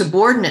 although a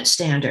subordinate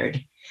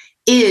standard,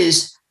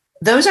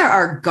 those are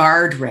our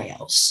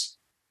guardrails.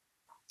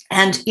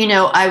 And, you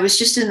know, I was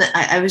just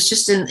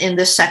in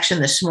this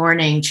section this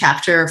morning,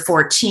 chapter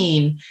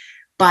 14,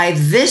 by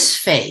this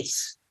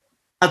faith,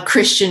 a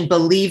Christian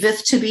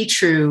believeth to be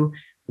true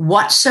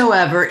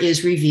whatsoever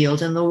is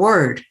revealed in the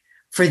word,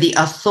 for the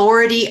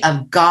authority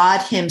of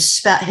God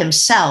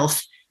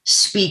himself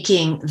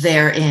speaking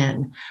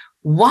therein.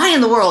 Why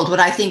in the world would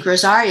I think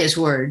Rosaria's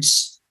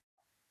words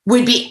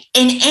would be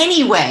in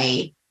any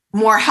way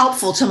more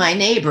helpful to my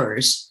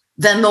neighbors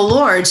than the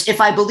Lord's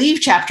if I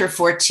believe chapter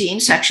 14,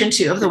 section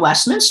 2 of the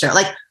Westminster?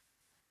 Like,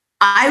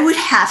 I would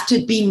have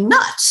to be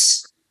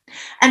nuts.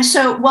 And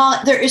so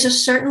while there is a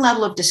certain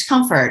level of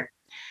discomfort,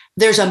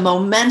 there's a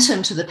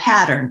momentum to the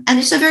pattern. And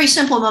it's a very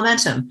simple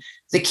momentum.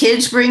 The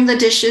kids bring the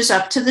dishes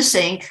up to the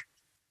sink,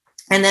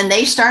 and then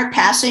they start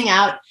passing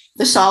out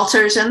the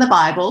Psalters and the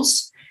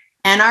Bibles.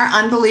 And our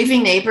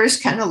unbelieving neighbors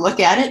kind of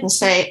look at it and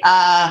say,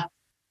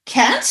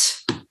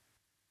 Kent,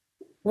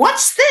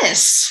 what's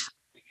this?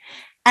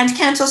 And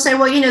Kent will say,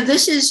 well, you know,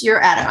 you're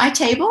at my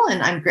table,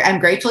 and I'm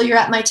grateful you're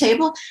at my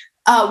table.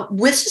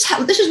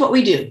 This is what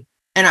we do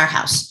in our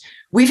house.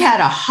 We've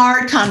had a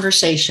hard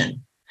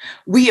conversation.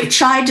 We have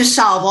tried to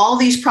solve all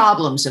these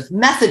problems of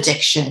meth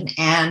addiction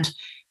and,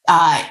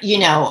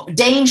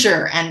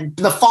 danger and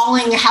the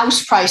falling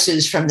house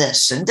prices from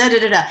this and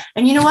da-da-da-da.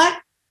 And you know what?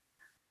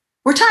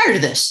 We're tired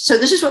of this. So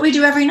this is what we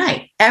do every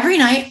night. Every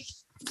night,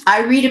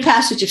 I read a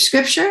passage of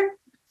scripture.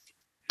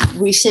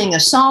 We sing a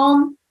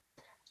psalm.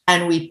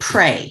 And we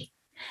pray.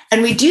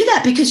 And we do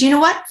that because, you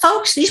know what,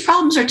 folks, these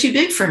problems are too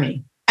big for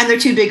me. And they're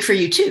too big for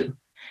you too.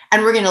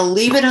 And we're going to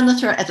leave it on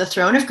at the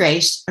throne of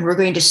grace. And we're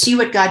going to see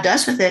what God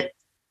does with it.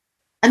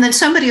 And then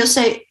somebody will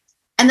say,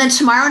 and then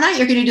tomorrow night,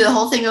 you're going to do the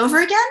whole thing over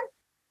again?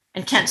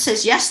 And Kent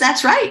says, yes,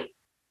 that's right.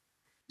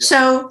 Yeah.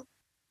 So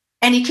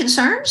any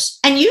concerns?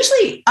 And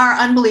usually our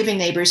unbelieving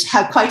neighbors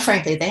have, quite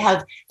frankly,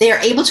 they are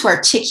able to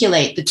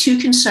articulate the two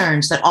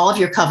concerns that all of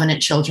your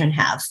covenant children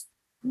have.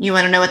 You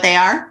want to know what they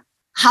are?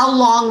 How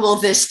long will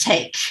this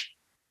take?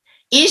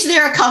 Is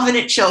there a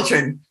covenant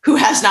children who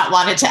has not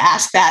wanted to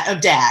ask that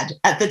of dad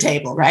at the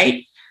table,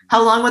 right?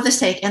 How long will this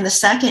take? And the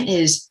second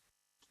is,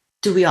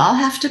 do we all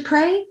have to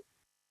pray?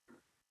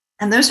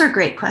 And those are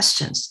great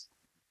questions.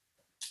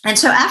 And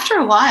so after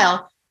a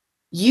while,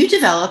 you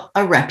develop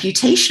a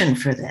reputation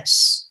for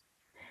this.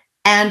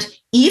 And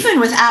even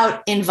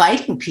without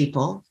inviting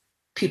people,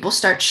 people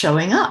start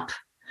showing up.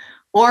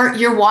 Or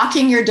you're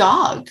walking your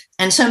dog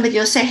and somebody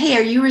will say, hey,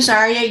 are you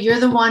Rosaria?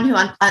 You're the one who,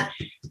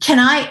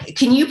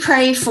 can you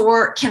pray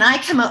for,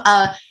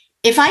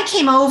 if I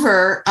came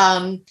over,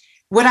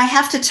 would I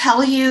have to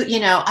tell you,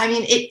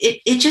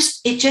 it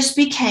just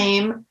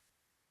became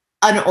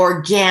an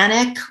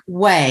organic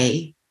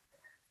way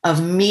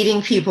of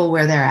meeting people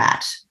where they're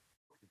at.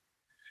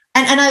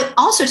 And I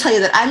also tell you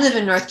that I live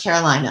in North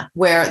Carolina,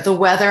 where the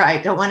weather, I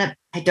don't want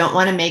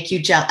to make you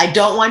jealous. I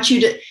don't want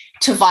you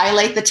to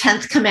violate the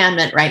 10th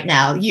commandment right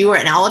now, you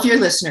and all of your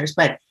listeners,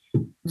 but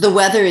the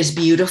weather is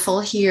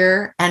beautiful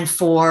here. And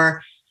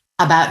for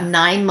about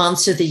 9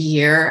 months of the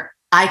year,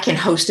 I can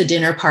host a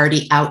dinner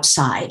party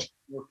outside.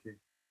 Okay.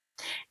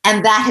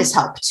 And that has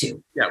helped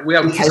too. Yeah, we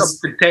have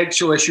some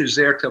contextual issues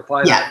there to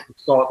apply that to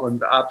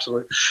Scotland,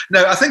 absolutely.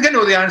 Now, I think I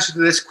know the answer to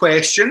this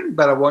question,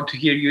 but I want to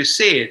hear you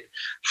say it.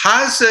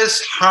 Has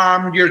this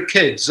harmed your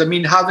kids? I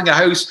mean, having a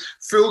house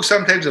full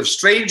sometimes of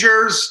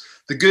strangers,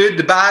 the good,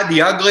 the bad,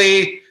 the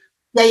ugly.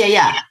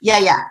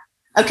 Yeah.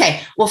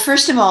 Okay. Well,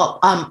 first of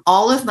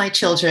all of my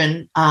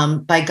children,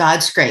 by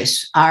God's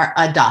grace, are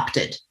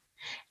adopted.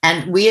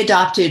 And we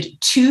adopted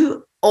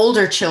 2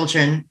 older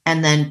children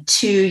and then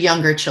 2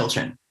 younger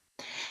children.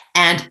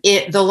 And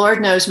the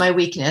Lord knows my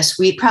weakness.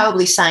 We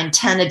probably signed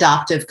 10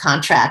 adoptive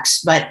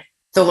contracts, but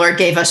the Lord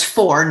gave us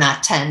 4,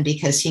 not 10,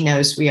 because he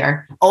knows we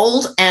are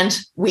old and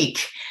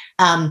weak.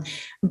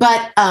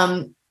 But our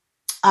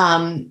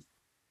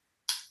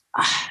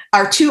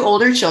 2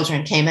 older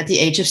children came at the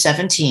age of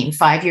 17,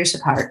 5 years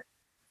apart,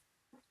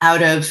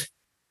 out of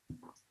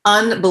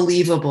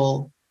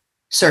unbelievable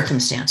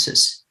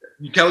circumstances.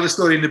 You tell the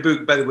story in the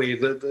book, by the way.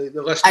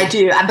 The I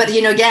do. But,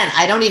 again,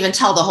 I don't even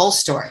tell the whole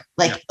story.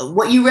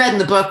 What you read in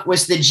the book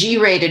was the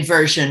G-rated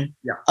version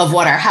of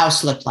what our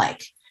house looked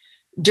like.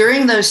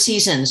 During those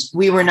seasons,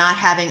 we were not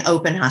having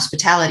open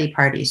hospitality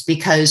parties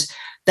because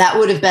that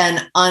would have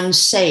been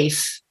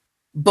unsafe,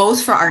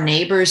 both for our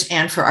neighbors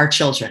and for our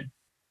children.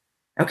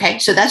 Okay,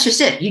 so that's just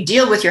it. You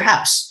deal with your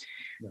house.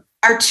 Yeah.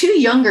 Our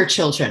 2 younger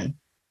children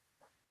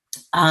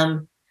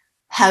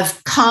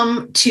have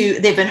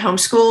they've been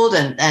homeschooled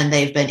and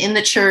they've been in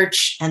the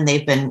church and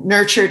they've been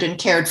nurtured and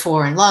cared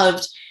for and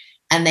loved,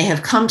 and they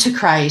have come to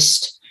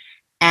Christ,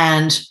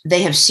 and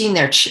they have seen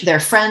their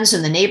friends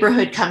in the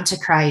neighborhood come to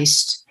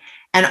Christ.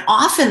 And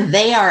often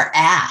they are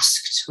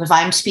asked, if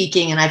I'm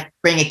speaking and I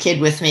bring a kid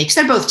with me, because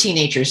they're both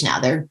teenagers now,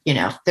 they're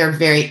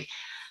very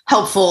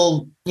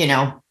helpful,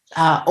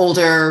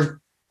 older,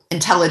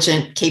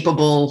 intelligent,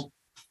 capable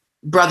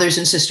brothers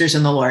and sisters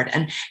in the Lord.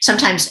 And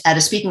sometimes at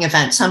a speaking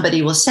event,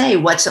 somebody will say,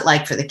 "What's it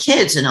like for the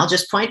kids?" And I'll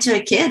just point to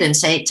a kid and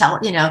say,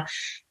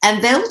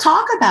 and they'll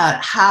talk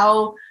about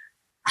how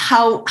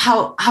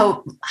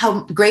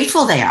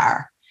grateful they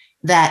are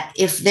that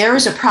if there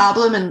was a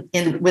problem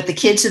with the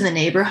kids in the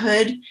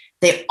neighborhood,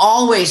 they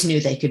always knew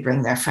they could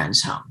bring their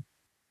friends home.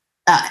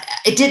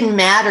 It didn't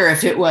matter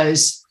if it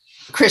was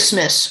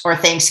Christmas or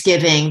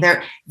Thanksgiving.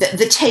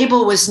 The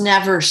table was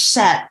never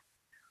set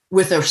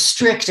with a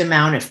strict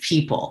amount of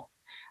people.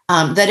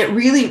 That it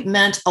really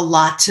meant a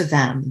lot to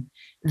them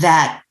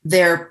that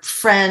their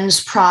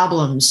friends'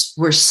 problems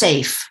were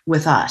safe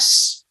with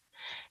us,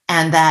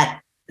 and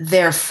that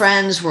their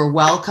friends were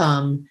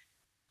welcome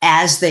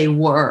as they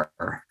were,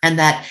 and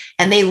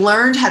they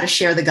learned how to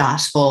share the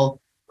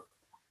gospel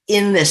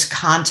in this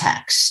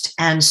context.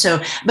 And so,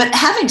 but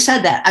having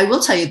said that, I will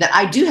tell you that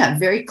I do have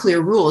very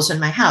clear rules in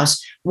my house.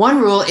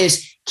 One rule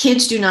is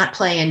kids do not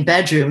play in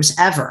bedrooms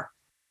ever.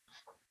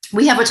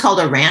 We have what's called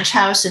a ranch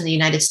house in the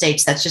United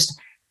States. That's just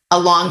a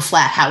long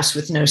flat house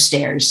with no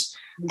stairs.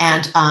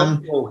 And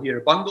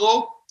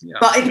bungalow. Yeah.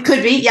 Well, it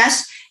could be,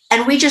 yes.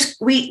 And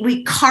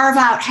we carve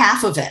out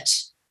half of it.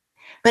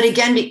 But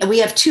again, we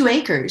have 2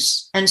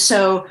 acres. And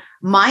so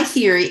my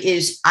theory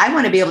is I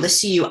want to be able to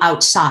see you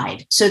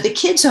outside. So the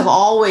kids have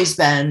always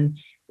been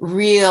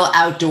real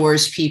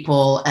outdoors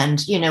people.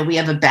 And, we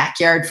have a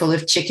backyard full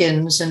of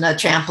chickens and a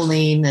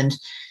trampoline and,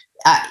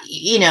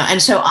 and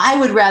so I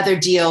would rather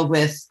deal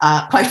with,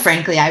 quite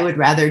frankly,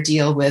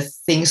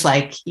 things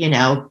like,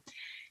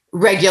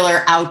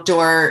 regular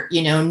outdoor,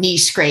 knee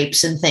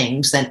scrapes and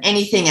things than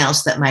anything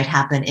else that might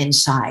happen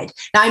inside.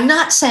 Now, I'm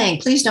not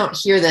saying, please don't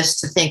hear this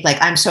to think like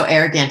I'm so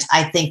arrogant.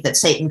 I think that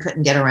Satan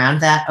couldn't get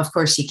around that. Of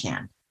course he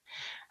can.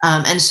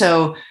 And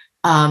so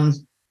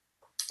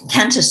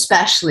Kent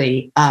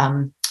especially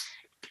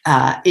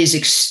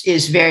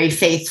is very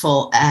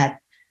faithful at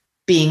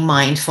being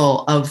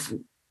mindful of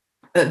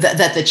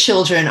that the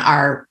children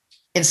are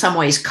in some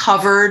ways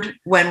covered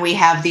when we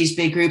have these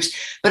big groups,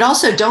 but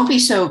also don't be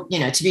so,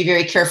 to be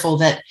very careful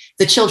that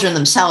the children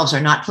themselves are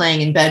not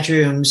playing in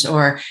bedrooms,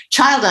 or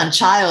child on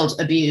child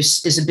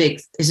abuse is a big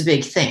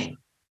thing.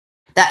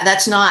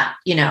 That's not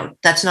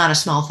a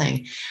small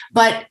thing.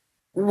 But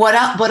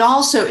what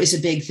also is a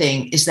big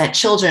thing is that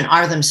children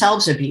are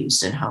themselves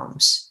abused in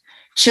homes.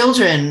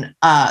 Children,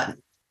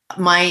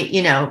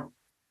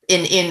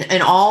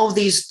 in all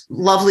these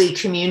lovely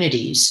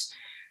communities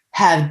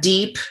have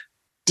deep,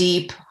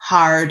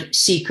 hard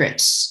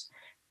secrets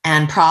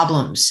and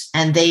problems,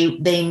 and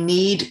they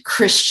need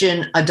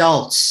Christian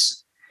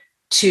adults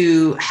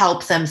to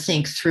help them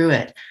think through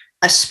it,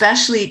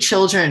 especially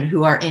children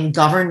who are in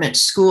government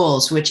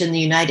schools, which in the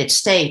United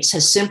States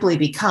has simply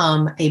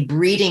become a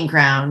breeding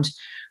ground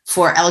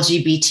for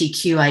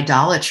LGBTQ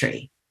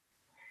idolatry.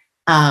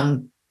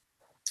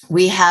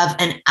 We have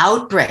an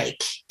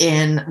outbreak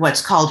in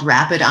what's called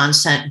rapid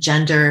onset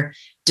gender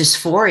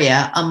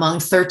dysphoria among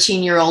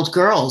 13-year-old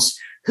girls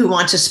who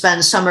want to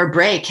spend summer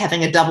break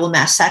having a double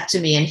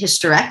mastectomy and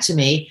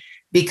hysterectomy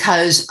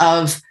because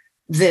of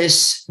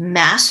this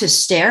mass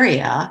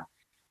hysteria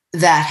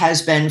that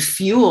has been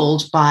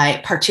fueled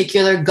by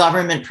particular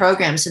government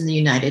programs in the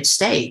United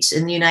States.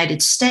 In the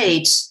United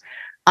States,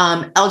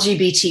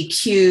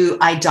 LGBTQ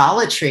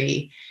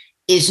idolatry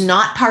is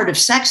not part of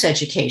sex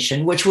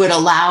education, which would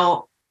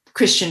allow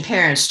Christian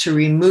parents to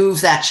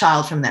remove that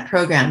child from that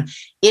program.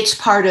 It's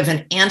part of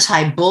an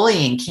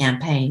anti-bullying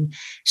campaign.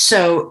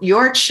 So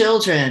your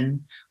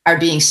children are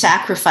being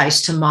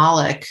sacrificed to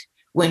Moloch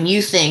when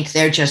you think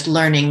they're just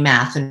learning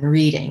math and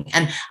reading.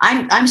 And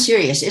I'm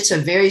serious. It's a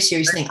very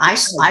serious thing. I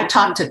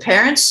talk to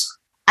parents.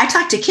 I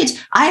talk to kids.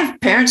 I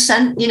have parents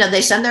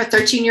they send their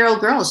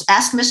 13-year-old girls,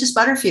 ask Mrs.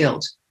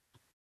 Butterfield,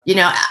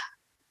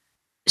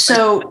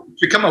 so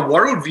it's become a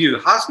worldview,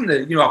 hasn't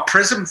it? A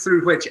prism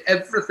through which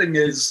everything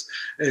is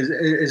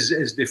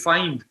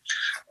defined.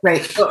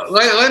 Right.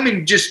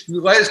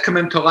 Let's come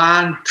into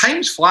land.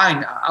 Time's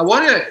flying. I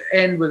want to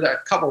end with a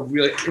couple of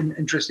really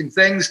interesting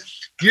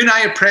things. You and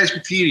I are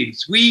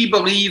Presbyterians. We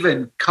believe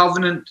in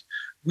covenant.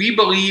 We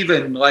believe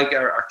in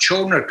our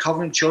children, our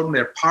covenant children.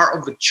 They're part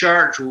of the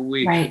church.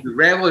 We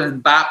revel in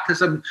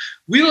baptism.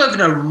 We live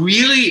in a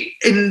really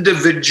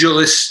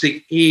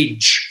individualistic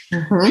age.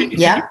 Mm-hmm. Can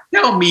you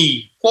tell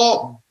me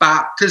what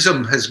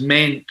baptism has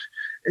meant?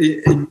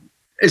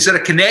 Is there a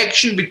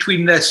connection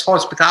between this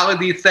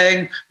hospitality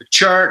thing, the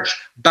church,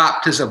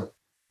 baptism?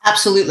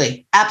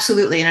 Absolutely.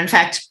 And in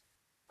fact,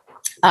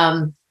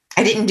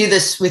 I didn't do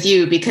this with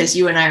you because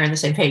you and I are on the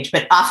same page,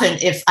 but often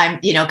if I'm,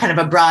 kind of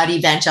a broad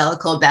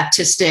evangelical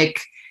Baptistic,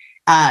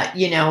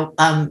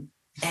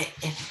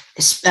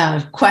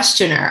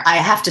 questioner, I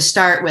have to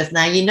start with,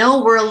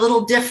 now, we're a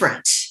little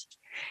different.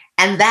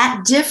 And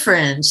that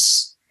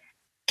difference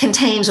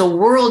contains a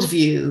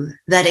worldview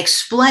that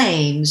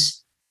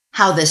explains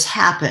how this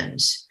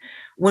happens.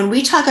 When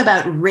we talk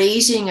about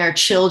raising our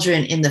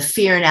children in the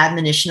fear and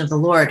admonition of the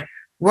Lord,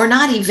 we're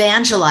not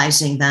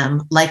evangelizing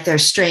them like they're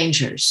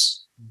strangers.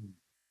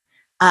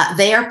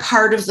 They are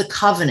part of the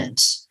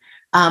covenant.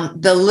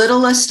 The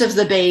littlest of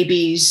the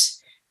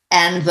babies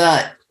and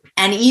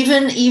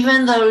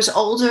even those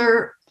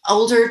older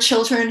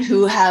children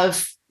who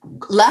have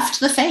left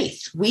the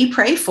faith, we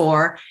pray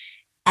for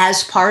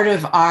as part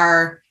of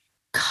our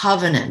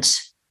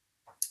covenant.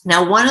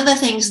 Now, one of the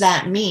things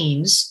that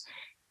means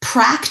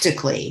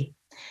practically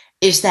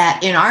is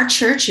that in our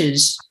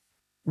churches,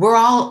 we're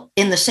all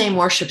in the same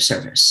worship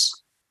service.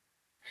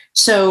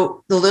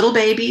 So the little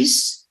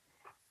babies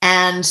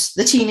and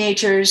the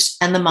teenagers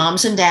and the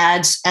moms and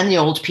dads and the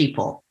old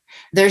people.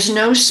 There's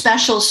no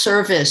special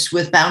service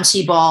with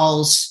bouncy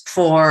balls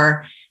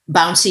for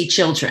bouncy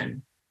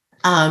children.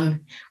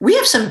 We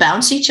have some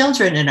bouncy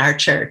children in our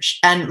church,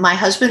 and my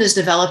husband has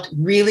developed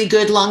really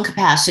good lung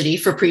capacity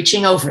for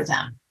preaching over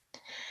them.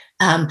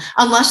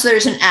 Unless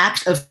there's an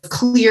act of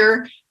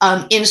clear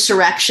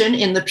insurrection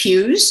in the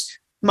pews,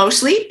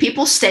 mostly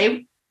people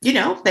stay,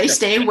 they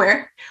stay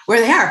where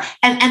they are.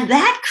 And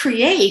that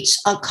creates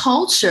a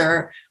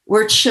culture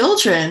where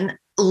children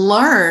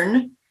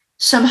learn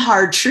some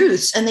hard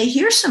truths and they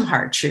hear some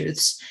hard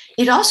truths.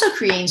 It also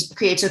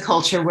creates a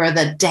culture where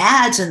the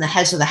dads and the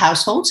heads of the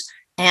households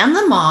and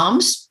the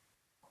moms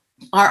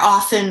are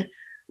often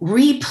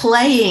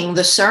replaying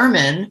the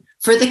sermon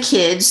for the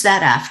kids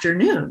that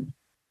afternoon.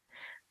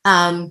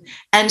 And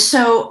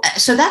so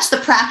that's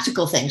the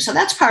practical thing. So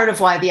that's part of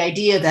why the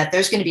idea that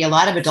there's going to be a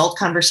lot of adult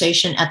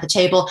conversation at the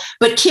table,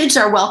 but kids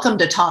are welcome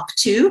to talk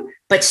too,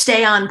 but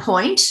stay on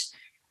point.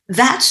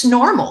 That's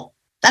normal.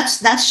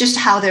 That's just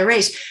how they're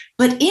raised.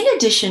 But in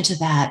addition to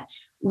that,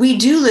 we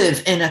do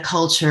live in a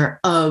culture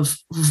of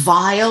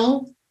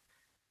vile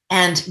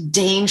and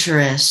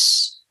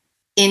dangerous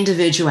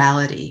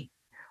individuality,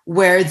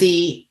 where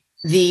the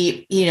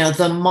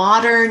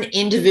modern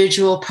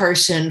individual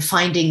person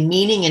finding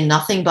meaning in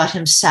nothing but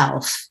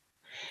himself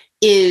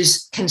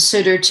is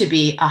considered to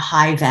be a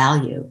high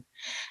value.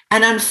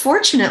 And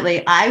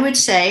unfortunately, I would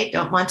say,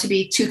 don't want to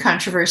be too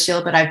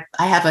controversial, but I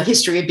have a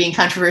history of being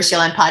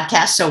controversial on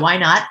podcasts, so why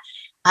not?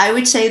 I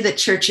would say that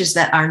churches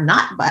that are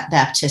not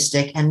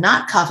Baptistic and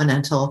not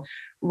covenantal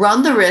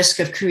run the risk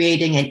of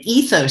creating an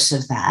ethos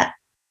of that.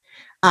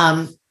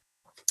 And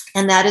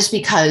that is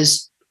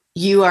because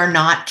you are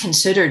not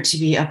considered to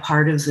be a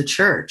part of the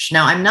church.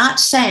 Now,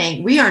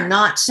 we are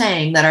not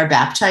saying that our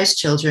baptized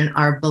children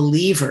are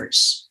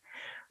believers.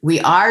 We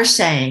are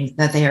saying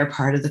that they are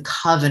part of the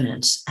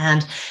covenant.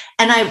 And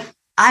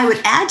I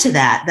would add to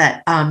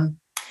that,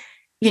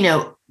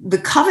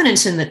 the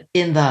covenants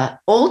in the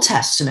Old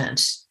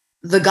Testament,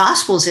 the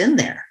gospel's in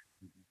there.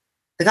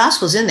 The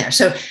gospel's in there.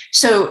 So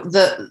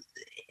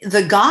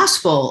the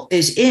gospel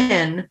is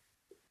in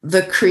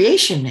the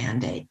creation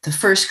mandate, the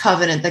first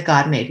covenant that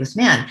God made with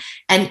man.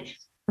 And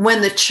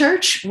when the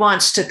church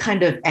wants to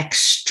kind of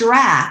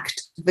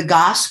extract the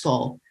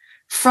gospel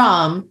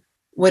from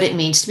what it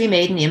means to be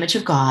made in the image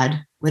of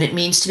God, what it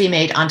means to be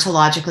made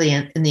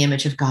ontologically in the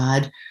image of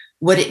God,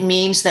 what it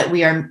means that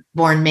we are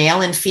born male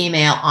and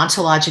female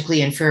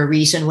ontologically and for a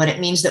reason, what it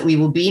means that we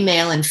will be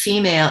male and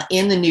female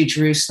in the New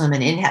Jerusalem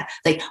and in heaven,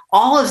 like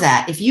all of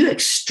that. If you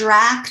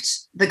extract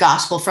the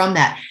gospel from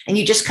that and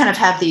you just kind of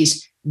have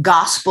these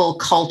gospel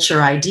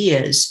culture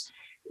ideas,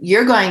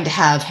 you're going to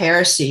have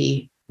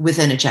heresy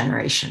within a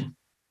generation.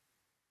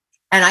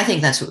 And I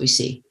think that's what we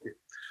see.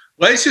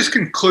 Let's just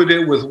conclude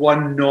it with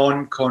one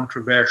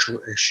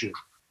non-controversial issue.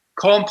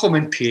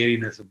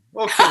 Complementarianism.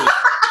 Okay.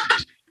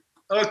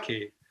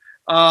 Okay.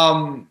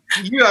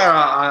 You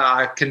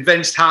are a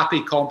convinced,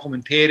 happy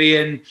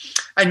complementarian,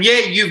 and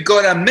yet you've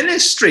got a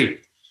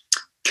ministry.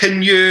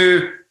 Can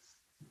you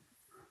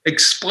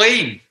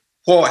explain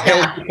what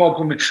healthy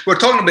complement? We're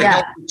talking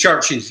about healthy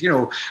churches.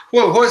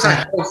 What's a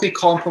healthy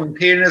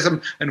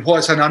complementarianism and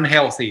what's an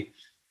unhealthy?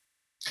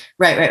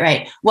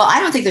 Right. Well, I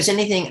don't think there's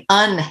anything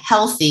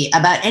unhealthy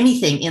about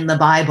anything in the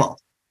Bible.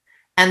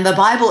 And the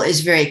Bible is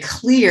very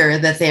clear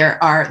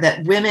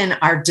that women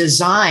are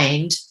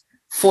designed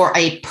for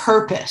a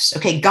purpose.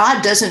 Okay,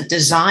 God doesn't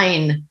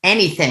design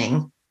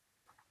anything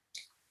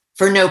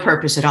for no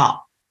purpose at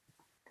all.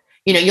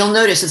 You'll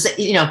notice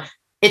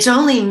it's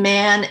only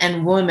man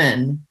and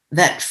woman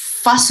that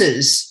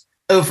fusses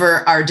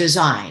over our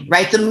design,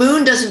 right? The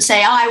moon doesn't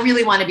say, "Oh, I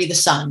really want to be the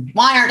sun.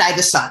 Why aren't I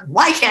the sun?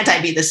 Why can't I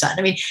be the sun?"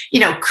 I mean,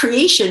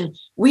 creation,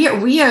 we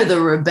are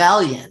the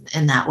rebellion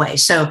in that way.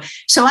 So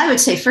I would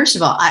say, first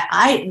of all,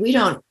 we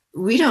don't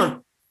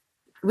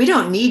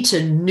need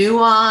to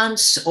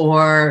nuance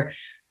or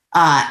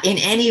in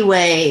any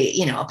way,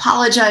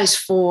 apologize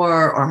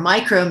for or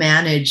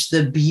micromanage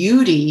the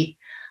beauty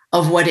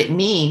of what it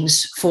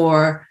means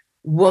for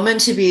woman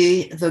to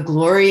be the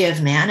glory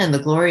of man and the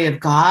glory of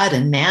God,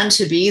 and man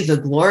to be the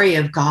glory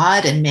of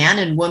God, and man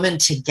and woman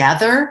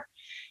together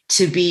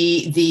to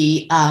be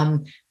the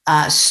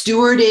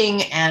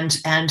stewarding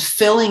and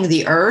filling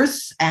the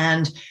earth.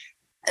 And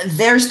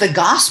there's the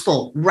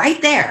gospel right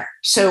there.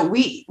 So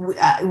we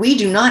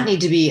do not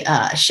need to be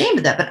ashamed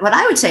of that. But what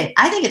I would say,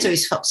 I think it's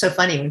always so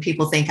funny when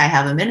people think I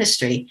have a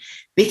ministry,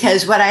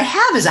 because what I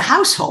have is a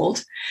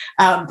household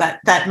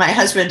that my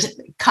husband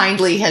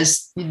kindly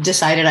has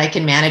decided I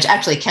can manage.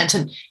 Actually,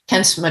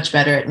 Kent's much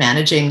better at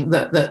managing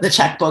the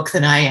checkbook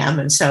than I am,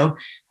 and so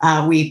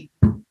we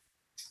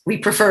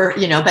prefer,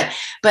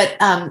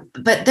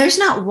 but there's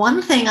not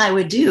one thing I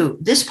would do,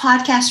 this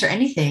podcast or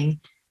anything,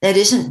 that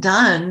isn't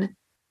done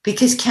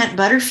because Kent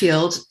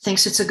Butterfield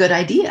thinks it's a good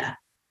idea.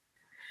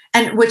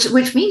 And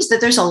which means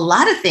that there's a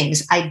lot of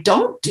things I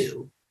don't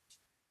do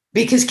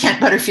because Kent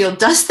Butterfield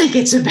does think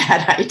it's a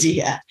bad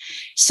idea.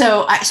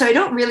 So I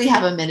don't really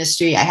have a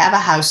ministry. I have a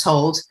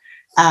household,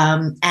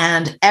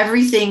 and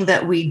everything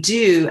that we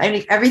do,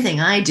 everything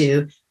I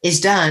do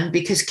is done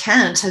because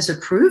Kent has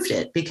approved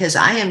it, because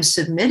I am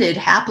submitted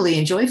happily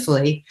and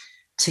joyfully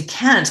to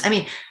Kent. I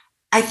mean,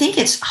 I think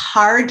it's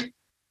hard.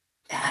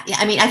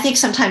 I think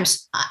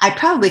sometimes I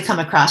probably come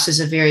across as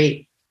a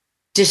very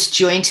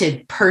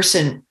disjointed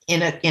person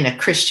in a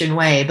Christian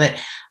way, but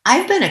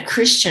I've been a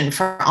Christian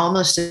for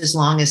almost as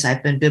long as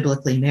I've been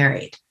biblically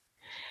married.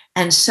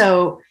 And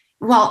so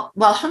while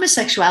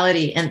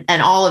homosexuality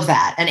and all of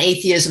that, and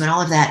atheism and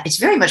all of that, it's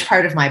very much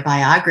part of my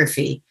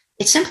biography,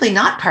 it's simply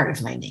not part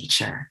of my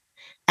nature.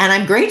 And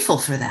I'm grateful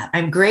for that.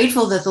 I'm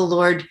grateful that the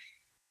Lord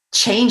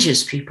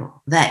changes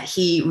people, that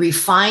he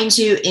refines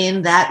you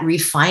in that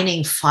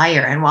refining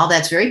fire. And while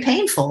that's very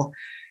painful,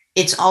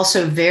 it's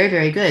also very,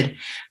 very good.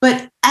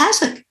 But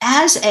it's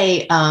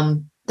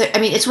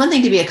one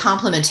thing to be a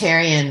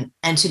complementarian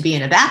and to be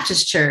in a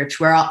Baptist church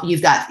where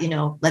you've got,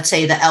 let's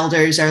say the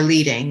elders are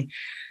leading.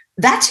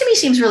 That to me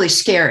seems really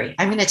scary.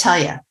 I'm going to tell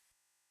you,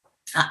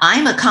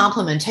 I'm a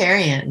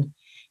complementarian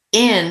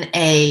in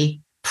a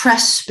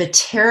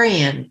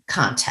Presbyterian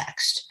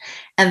context.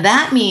 And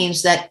that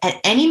means that at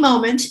any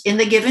moment in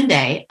the given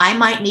day, I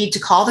might need to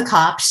call the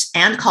cops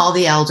and call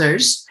the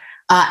elders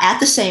at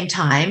the same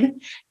time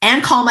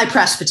and call my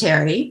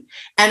presbytery.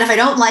 And if I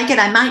don't like it,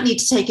 I might need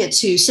to take it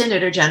to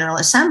Synod or General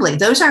Assembly.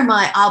 Those are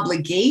my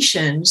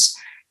obligations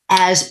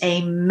as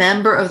a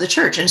member of the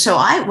church. And so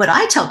what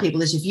I tell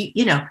people is,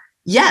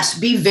 yes,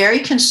 be very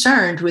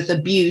concerned with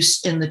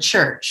abuse in the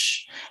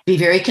church. Be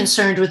very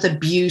concerned with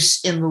abuse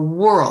in the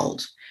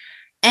world.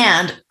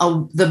 And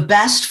the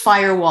best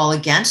firewall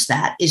against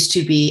that is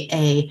to be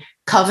a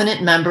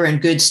covenant member in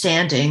good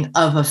standing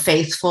of a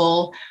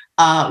faithful,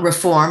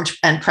 Reformed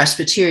and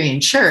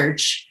Presbyterian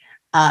church,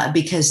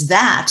 because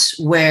that's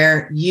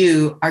where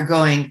you are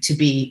going to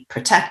be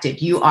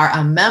protected. You are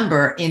a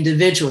member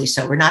individually,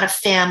 so we're not a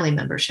family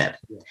membership.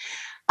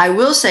 I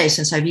will say,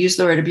 since I've used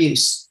the word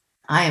abuse,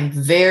 I am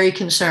very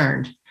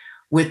concerned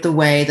with the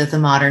way that the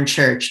modern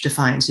church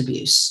defines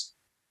abuse.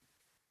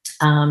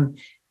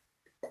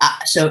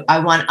 So I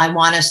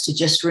want us to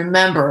just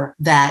remember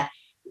that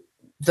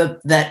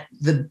that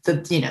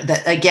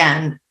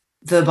again,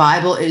 the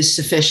Bible is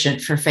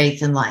sufficient for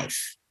faith and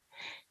life,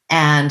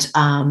 and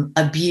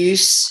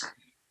abuse.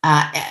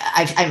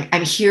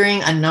 I'm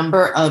hearing a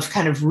number of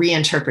kind of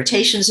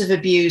reinterpretations of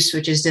abuse,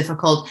 which is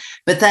difficult.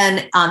 But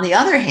then on the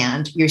other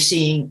hand, you're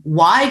seeing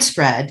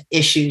widespread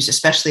issues,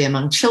 especially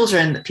among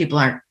children, that people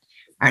aren't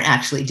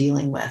actually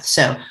dealing with.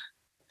 So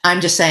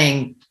I'm just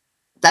saying,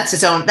 that's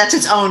its own,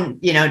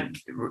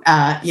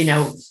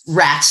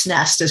 rat's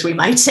nest, as we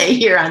might say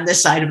here on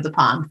this side of the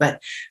pond.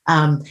 But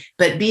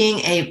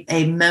being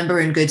a member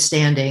in good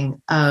standing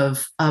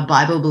of a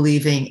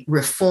Bible-believing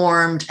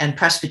Reformed and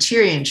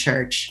Presbyterian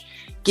church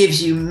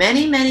gives you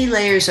many, many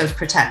layers of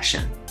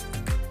protection.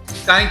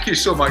 Thank you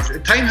so much.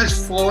 Time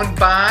has flown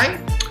by.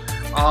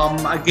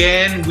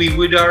 Again, we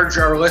would urge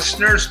our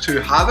listeners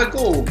to have a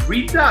go.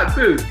 Read that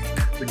book,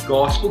 The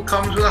Gospel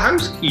Comes with a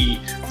House Key.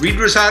 Read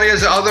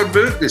Rosaria's other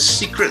book, The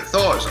Secret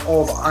Thoughts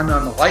of an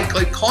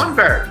Unlikely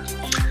Convert.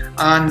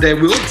 And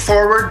we look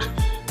forward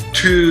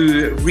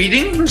to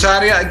reading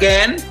Rosaria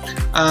again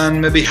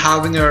and maybe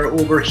having her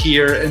over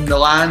here in the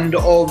land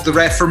of the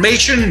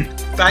Reformation.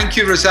 Thank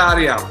you,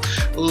 Rosaria.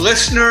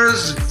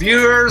 Listeners,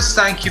 viewers,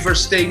 thank you for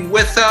staying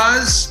with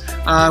us.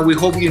 We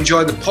hope you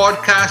enjoyed the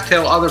podcast.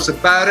 Tell others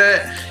about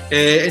it.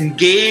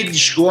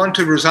 Engage. Go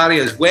onto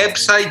Rosaria's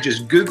website.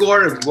 Just Google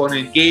her if you want to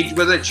engage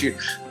with it. You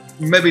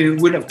maybe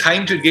wouldn't have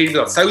time to engage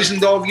with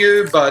 1,000 of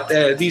you,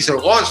 but these are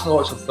lots and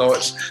lots of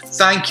thoughts.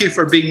 Thank you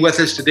for being with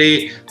us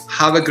today.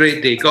 Have a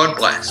great day. God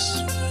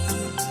bless.